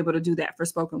 I'm able to do that for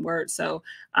spoken word. So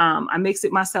I mix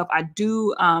it myself. I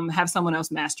do have someone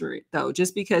else master it though,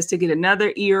 just because to get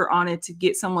another ear on it, to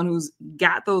get someone who's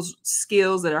got those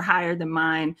skills that are higher than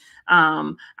mine.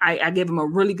 I give them a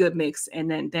really good mix,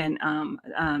 and then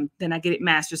I get it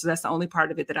mastered. So that's the only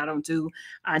part of it that I don't do.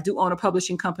 I do own a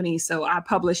publishing company, so I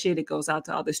publish it. It goes out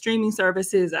to all the streaming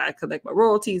services. I collect my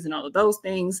royalties and all of those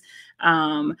things,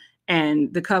 and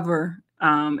the cover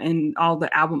and all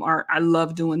the album art. I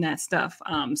love doing that stuff.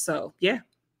 So yeah.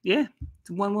 It's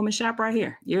a one woman shop right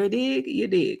here. You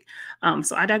dig.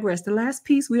 So I digress. The last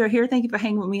piece, we are here. Thank you for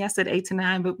hanging with me. I said 8 to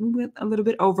 9, but we went a little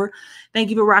bit over.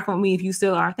 Thank you for rocking with me. If you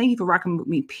still are, thank you for rocking with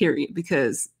me, period.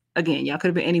 Because again, y'all could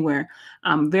have been anywhere.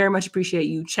 Very much appreciate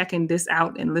you checking this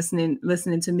out and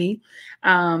listening to me.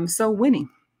 So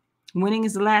winning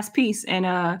is the last piece.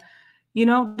 And,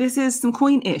 this is some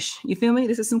queen-ish. You feel me?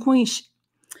 This is some queen-ish.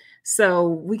 So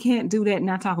we can't do that and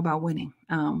not talk about winning.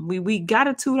 We got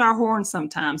to toot our horn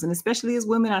sometimes. And especially as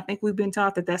women, I think we've been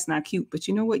taught that that's not cute. But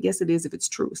you know what? Yes, it is if it's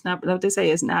true. It's not what they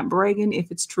say. It's not bragging if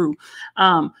it's true.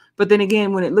 But then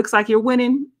again, when it looks like you're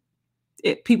winning,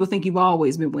 people think you've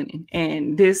always been winning.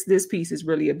 And this piece is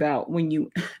really about when you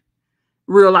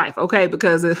real life. Okay.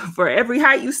 Because for every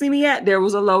height you see me at, there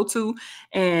was a low too.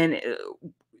 And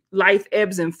life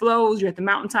ebbs and flows. You're at the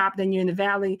mountaintop, then you're in the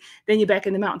valley, then you're back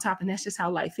in the mountaintop. And that's just how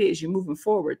life is. You're moving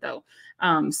forward though.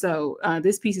 So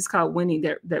this piece is called Winning,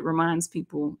 that reminds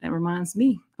people and reminds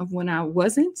me of when I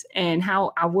wasn't and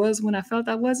how I was when I felt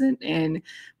I wasn't, and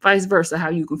vice versa, how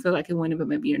you can feel like you're winning, but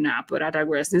maybe you're not. But I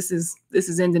digress. This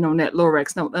is ending on that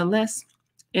Lorex note, unless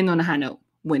end on a high note,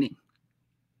 winning.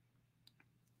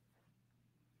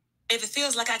 If it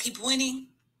feels like I keep winning,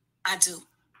 I do.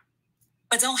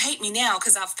 But don't hate me now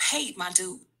because I've paid my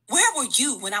due. Where were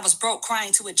you when I was broke,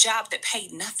 crying to a job that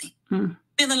paid nothing?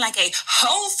 Feeling like a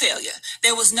whole failure.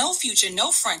 There was no future,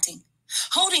 no fronting.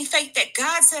 Holding faith that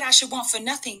God said I should want for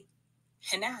nothing.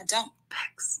 And now I don't.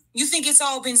 Facts. You think it's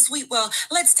all been sweet? Well,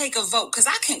 let's take a vote because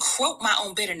I can quote my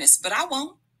own bitterness, but I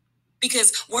won't.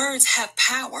 because words have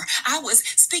power. I was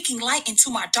speaking light into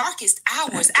my darkest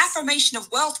hours. Facts. Affirmation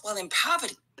of wealth while in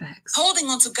poverty. Facts. Holding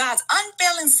on to God's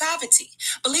unfailing sovereignty,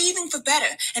 believing for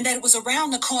better and that it was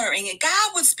around the corner and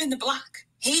God would spin the block.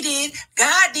 He did,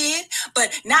 God did,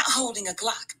 but not holding a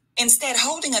Glock. Instead,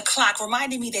 holding a clock,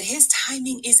 reminding me that his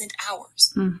timing isn't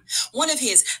ours. One of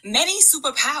his many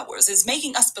superpowers is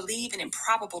making us believe in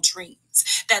improbable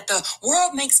dreams that the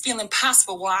world makes feel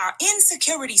impossible while our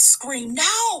insecurities scream,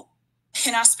 no,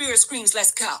 and our spirit screams,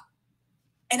 let's go.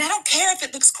 And I don't care if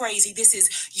it looks crazy. This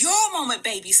is your moment,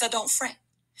 baby, so don't fret.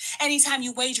 Anytime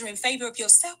you wager in favor of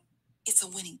yourself, it's a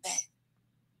winning bet.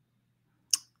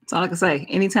 That's all I can say.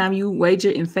 Anytime you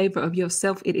wager in favor of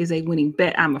yourself, it is a winning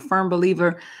bet. I'm a firm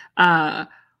believer.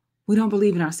 We don't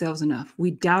believe in ourselves enough.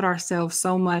 We doubt ourselves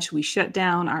so much. We shut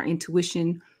down our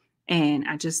intuition, and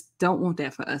I just don't want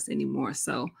that for us anymore.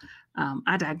 So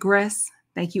I digress.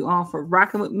 Thank you all for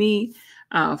rocking with me,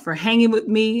 for hanging with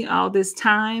me all this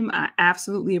time. I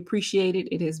absolutely appreciate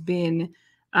it. It has been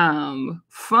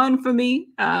fun for me,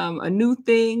 a new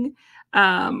thing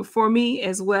for me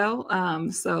as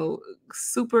well. So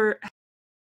super.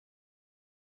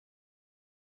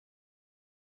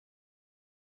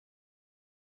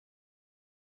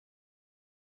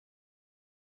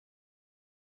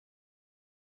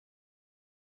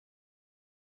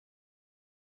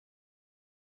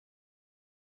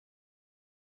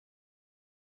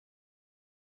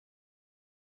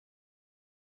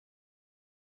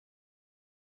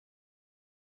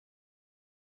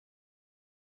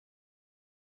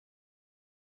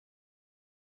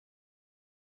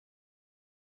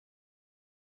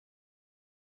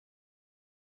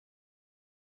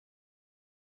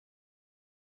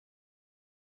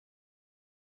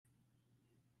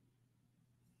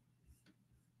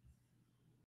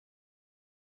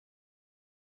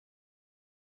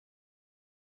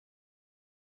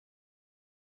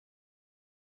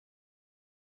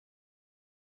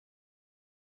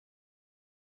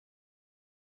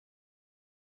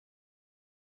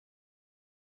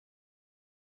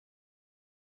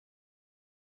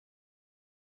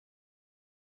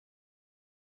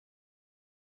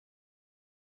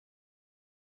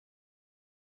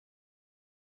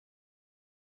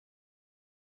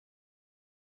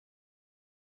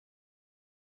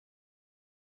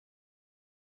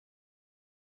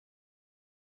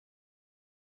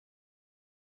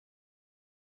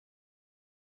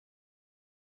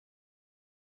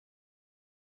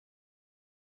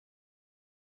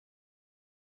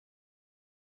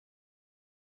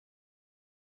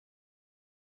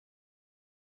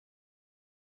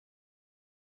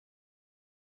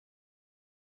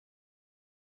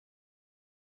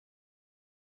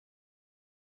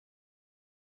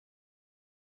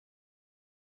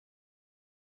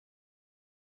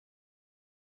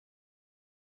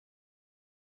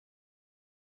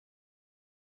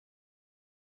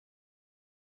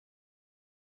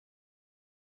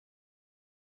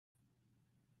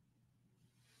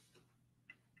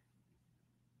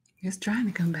 It's trying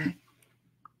to come back.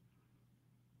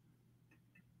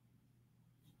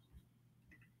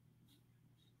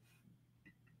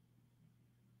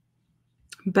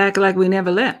 Back like we never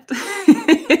left.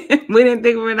 We didn't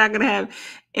think we were not going to have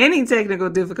any technical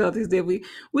difficulties, did we?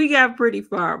 We got pretty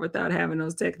far without having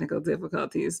those technical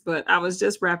difficulties. But I was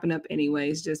just wrapping up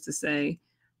anyways, just to say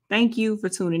thank you for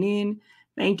tuning in.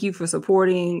 Thank you for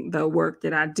supporting the work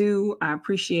that I do. I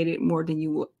appreciate it more than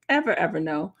you will ever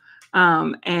know.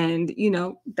 And you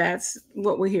know, that's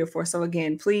what we're here for. So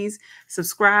again, please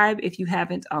subscribe if you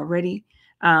haven't already.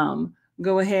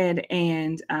 Go ahead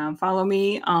and follow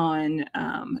me on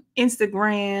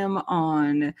Instagram,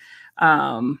 on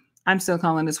I'm still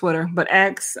calling it Twitter, but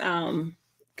X.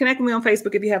 Connect with me on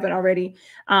Facebook if you haven't already.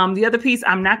 The other piece,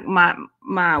 I'm not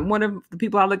my one of the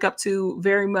people I look up to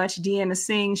very much, Deanna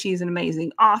Singh. She's an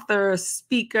amazing author,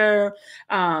 speaker.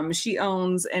 She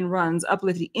owns and runs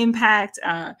Uplifting Impact.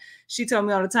 She told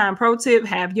me all the time, pro tip,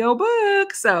 have your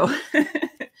book. So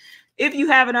if you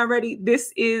haven't already,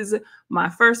 this is my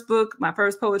first book, my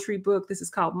first poetry book. This is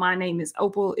called My Name is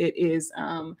Opal. It is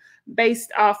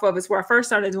based off of, it's where I first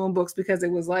started doing books, because it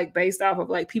was like based off of,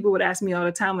 like, people would ask me all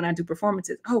the time when I do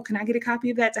performances, oh, can I get a copy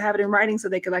of that to have it in writing so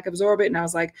they could like absorb it? And I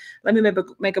was like, let me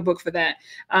make a book for that.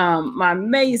 My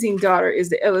amazing daughter is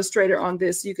the illustrator on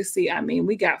this. You can see, I mean,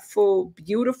 we got full,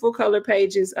 beautiful color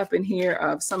pages up in here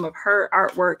of some of her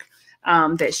artwork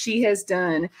that she has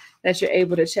done that you're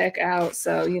able to check out.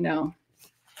 So, you know,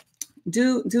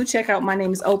 do check out My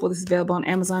Name is Opal. This is available on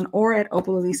Amazon or at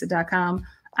opalalisa.com.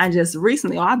 I just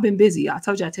recently, I've been busy. I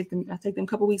told you I take them a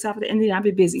couple weeks off at the end of the year. I've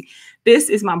been busy. This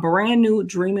is my brand new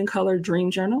Dream in Color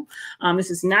Dream Journal. This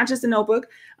is not just a notebook.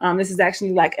 This is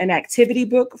actually like an activity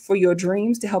book for your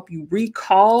dreams to help you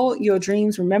recall your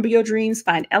dreams, remember your dreams,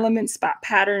 find elements, spot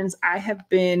patterns. I have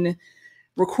been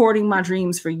recording my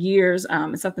dreams for years.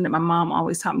 It's something that my mom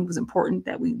always taught me was important,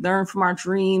 that we learn from our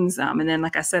dreams. And then,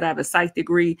 like I said, I have a psych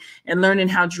degree, and learning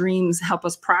how dreams can help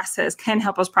us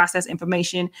process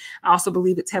information. I also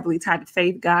believe it's heavily tied to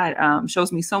faith. God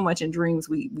shows me so much in dreams.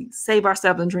 We save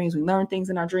ourselves in dreams. We learn things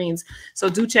in our dreams. So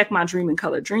do check my Dream in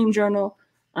Color Dream Journal.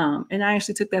 And I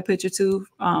actually took that picture too,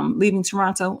 leaving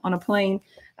Toronto on a plane.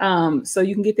 So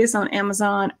you can get this on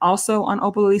Amazon, also on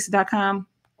opalalisa.com.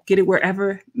 Get it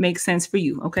wherever makes sense for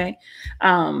you. Okay.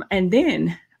 And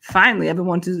then finally, I've been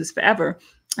wanting to do this forever.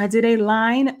 I did a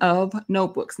line of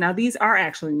notebooks. Now, these are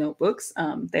actually notebooks.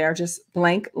 They are just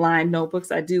blank line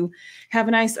notebooks. I do have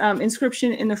a nice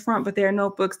inscription in the front, but they are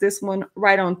notebooks. This one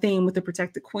right on theme with the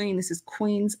Protect the Queen. This is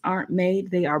Queens Aren't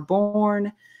Made, They Are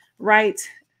Born. Right.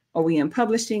 OEM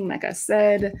Publishing, like I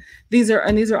said, these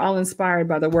are all inspired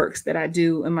by the works that I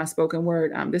do in my spoken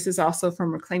word. This is also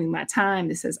from Reclaiming My Time.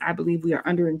 This says, I believe we are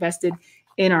underinvested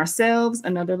in ourselves.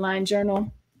 Another line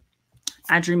journal.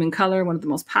 I Dream in Color, one of the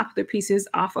most popular pieces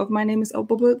off of My Name is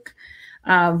Opal book.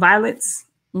 Violets,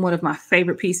 one of my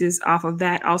favorite pieces off of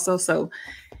that also. So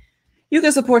you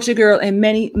can support your girl in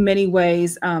many, many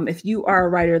ways. If you are a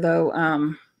writer,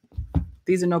 though,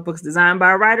 these are notebooks designed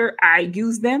by a writer. I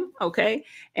use them, okay?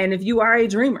 And if you are a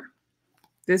dreamer,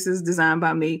 this is designed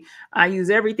by me. I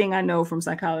use everything I know from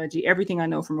psychology, everything I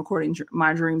know from recording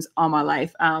my dreams all my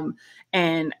life.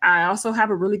 And I also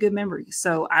have a really good memory.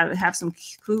 So I have some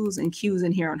clues and cues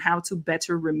in here on how to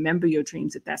better remember your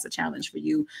dreams if that's a challenge for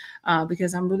you,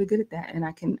 because I'm really good at that. And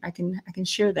I can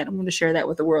share that. I'm going to share that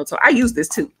with the world. So I use this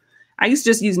too. I used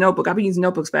to just use notebook. I've been using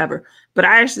notebooks forever, but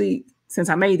I actually, since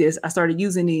I made this, I started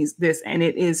using this, and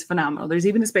it is phenomenal. There's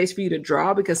even a space for you to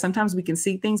draw, because sometimes we can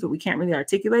see things, but we can't really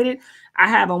articulate it. I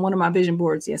have on one of my vision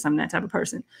boards, yes, I'm that type of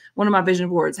person. One of my vision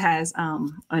boards has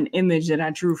an image that I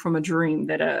drew from a dream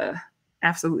that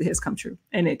absolutely has come true,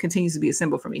 and it continues to be a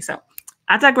symbol for me. So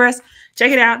I digress.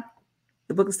 Check it out.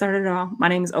 The book that started it all. My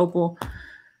name is Opal.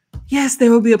 Yes, there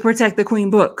will be a Protect the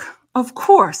Queen book. Of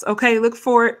course. Okay. Look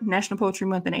for it. National Poetry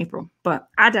Month in April. But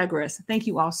I digress. Thank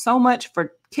you all so much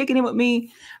for kicking it with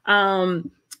me.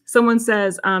 Someone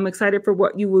says, I'm excited for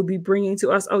what you will be bringing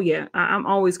to us. Oh, yeah. I'm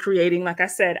always creating. Like I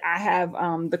said, I have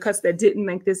the cuts that didn't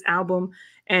make this album,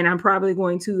 and I'm probably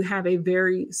going to have a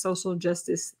very social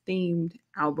justice themed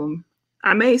album.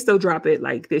 I may still drop it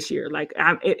like this year. Like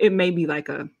it may be like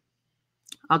a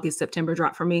August, September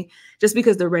drop for me, just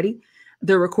because they're ready.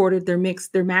 They're recorded, they're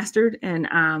mixed, they're mastered. And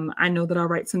I know that I'll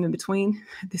write some in between.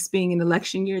 This being an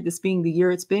election year, this being the year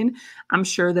it's been, I'm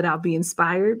sure that I'll be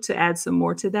inspired to add some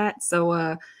more to that.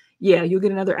 So yeah, you'll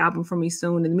get another album from me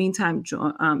soon. In the meantime,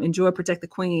 enjoy Protect the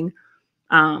Queen.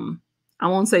 I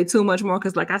won't say too much more,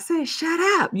 because like I said, shut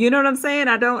up. You know what I'm saying?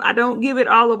 I don't give it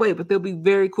all away, but there'll be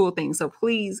very cool things. So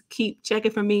please keep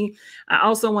checking for me. I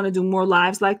also want to do more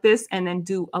lives like this, and then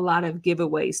do a lot of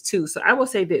giveaways too. So I will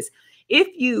say this: if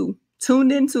you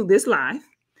tuned into this live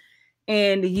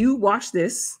and you watch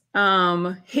this,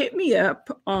 hit me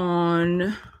up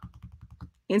on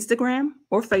Instagram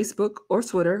or Facebook or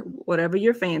Twitter, whatever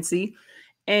you're fancy,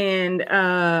 and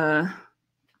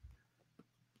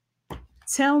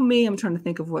tell me, I'm trying to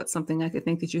think of something I could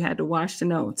think that you had to watch to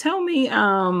know. Tell me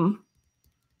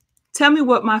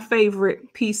what my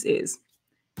favorite piece is,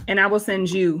 and I will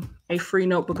send you a free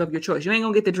notebook of your choice. You ain't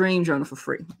gonna get the Dream Journal for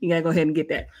free. You gotta go ahead and get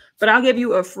that. But I'll give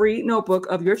you a free notebook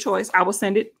of your choice. I will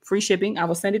send it, free shipping. I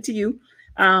will send it to you.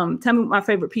 Tell me what my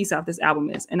favorite piece off this album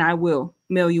is, and I will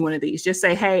mail you one of these. Just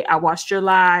say, hey, I watched your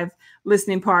live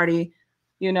listening party.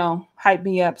 You know, hype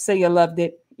me up. Say you loved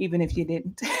it, even if you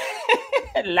didn't.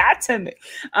 Lie to me.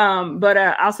 But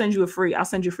I'll send you a free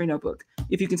notebook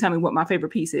if you can tell me what my favorite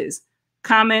piece is.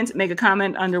 Make a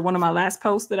comment under one of my last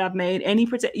posts that I've made.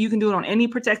 You can do it on any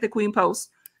Protect the Queen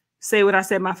post. Say what I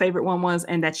said my favorite one was,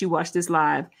 and that you watched this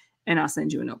live, and I'll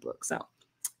send you a notebook. So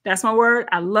that's my word.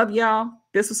 I love y'all.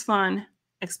 This was fun.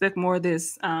 Expect more of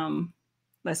this.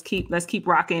 Let's keep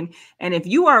rocking. And if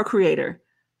you are a creator,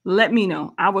 let me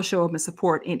know. I will show up and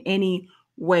support in any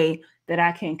way that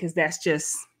I can, because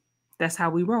that's how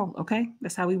we roll. Okay.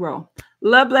 That's how we roll.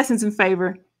 Love, blessings, and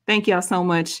favor. Thank y'all so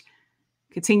much.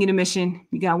 Continue the mission.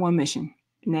 You got one mission,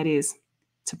 and that is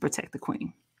to protect the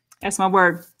Queen. That's my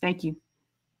word. Thank you.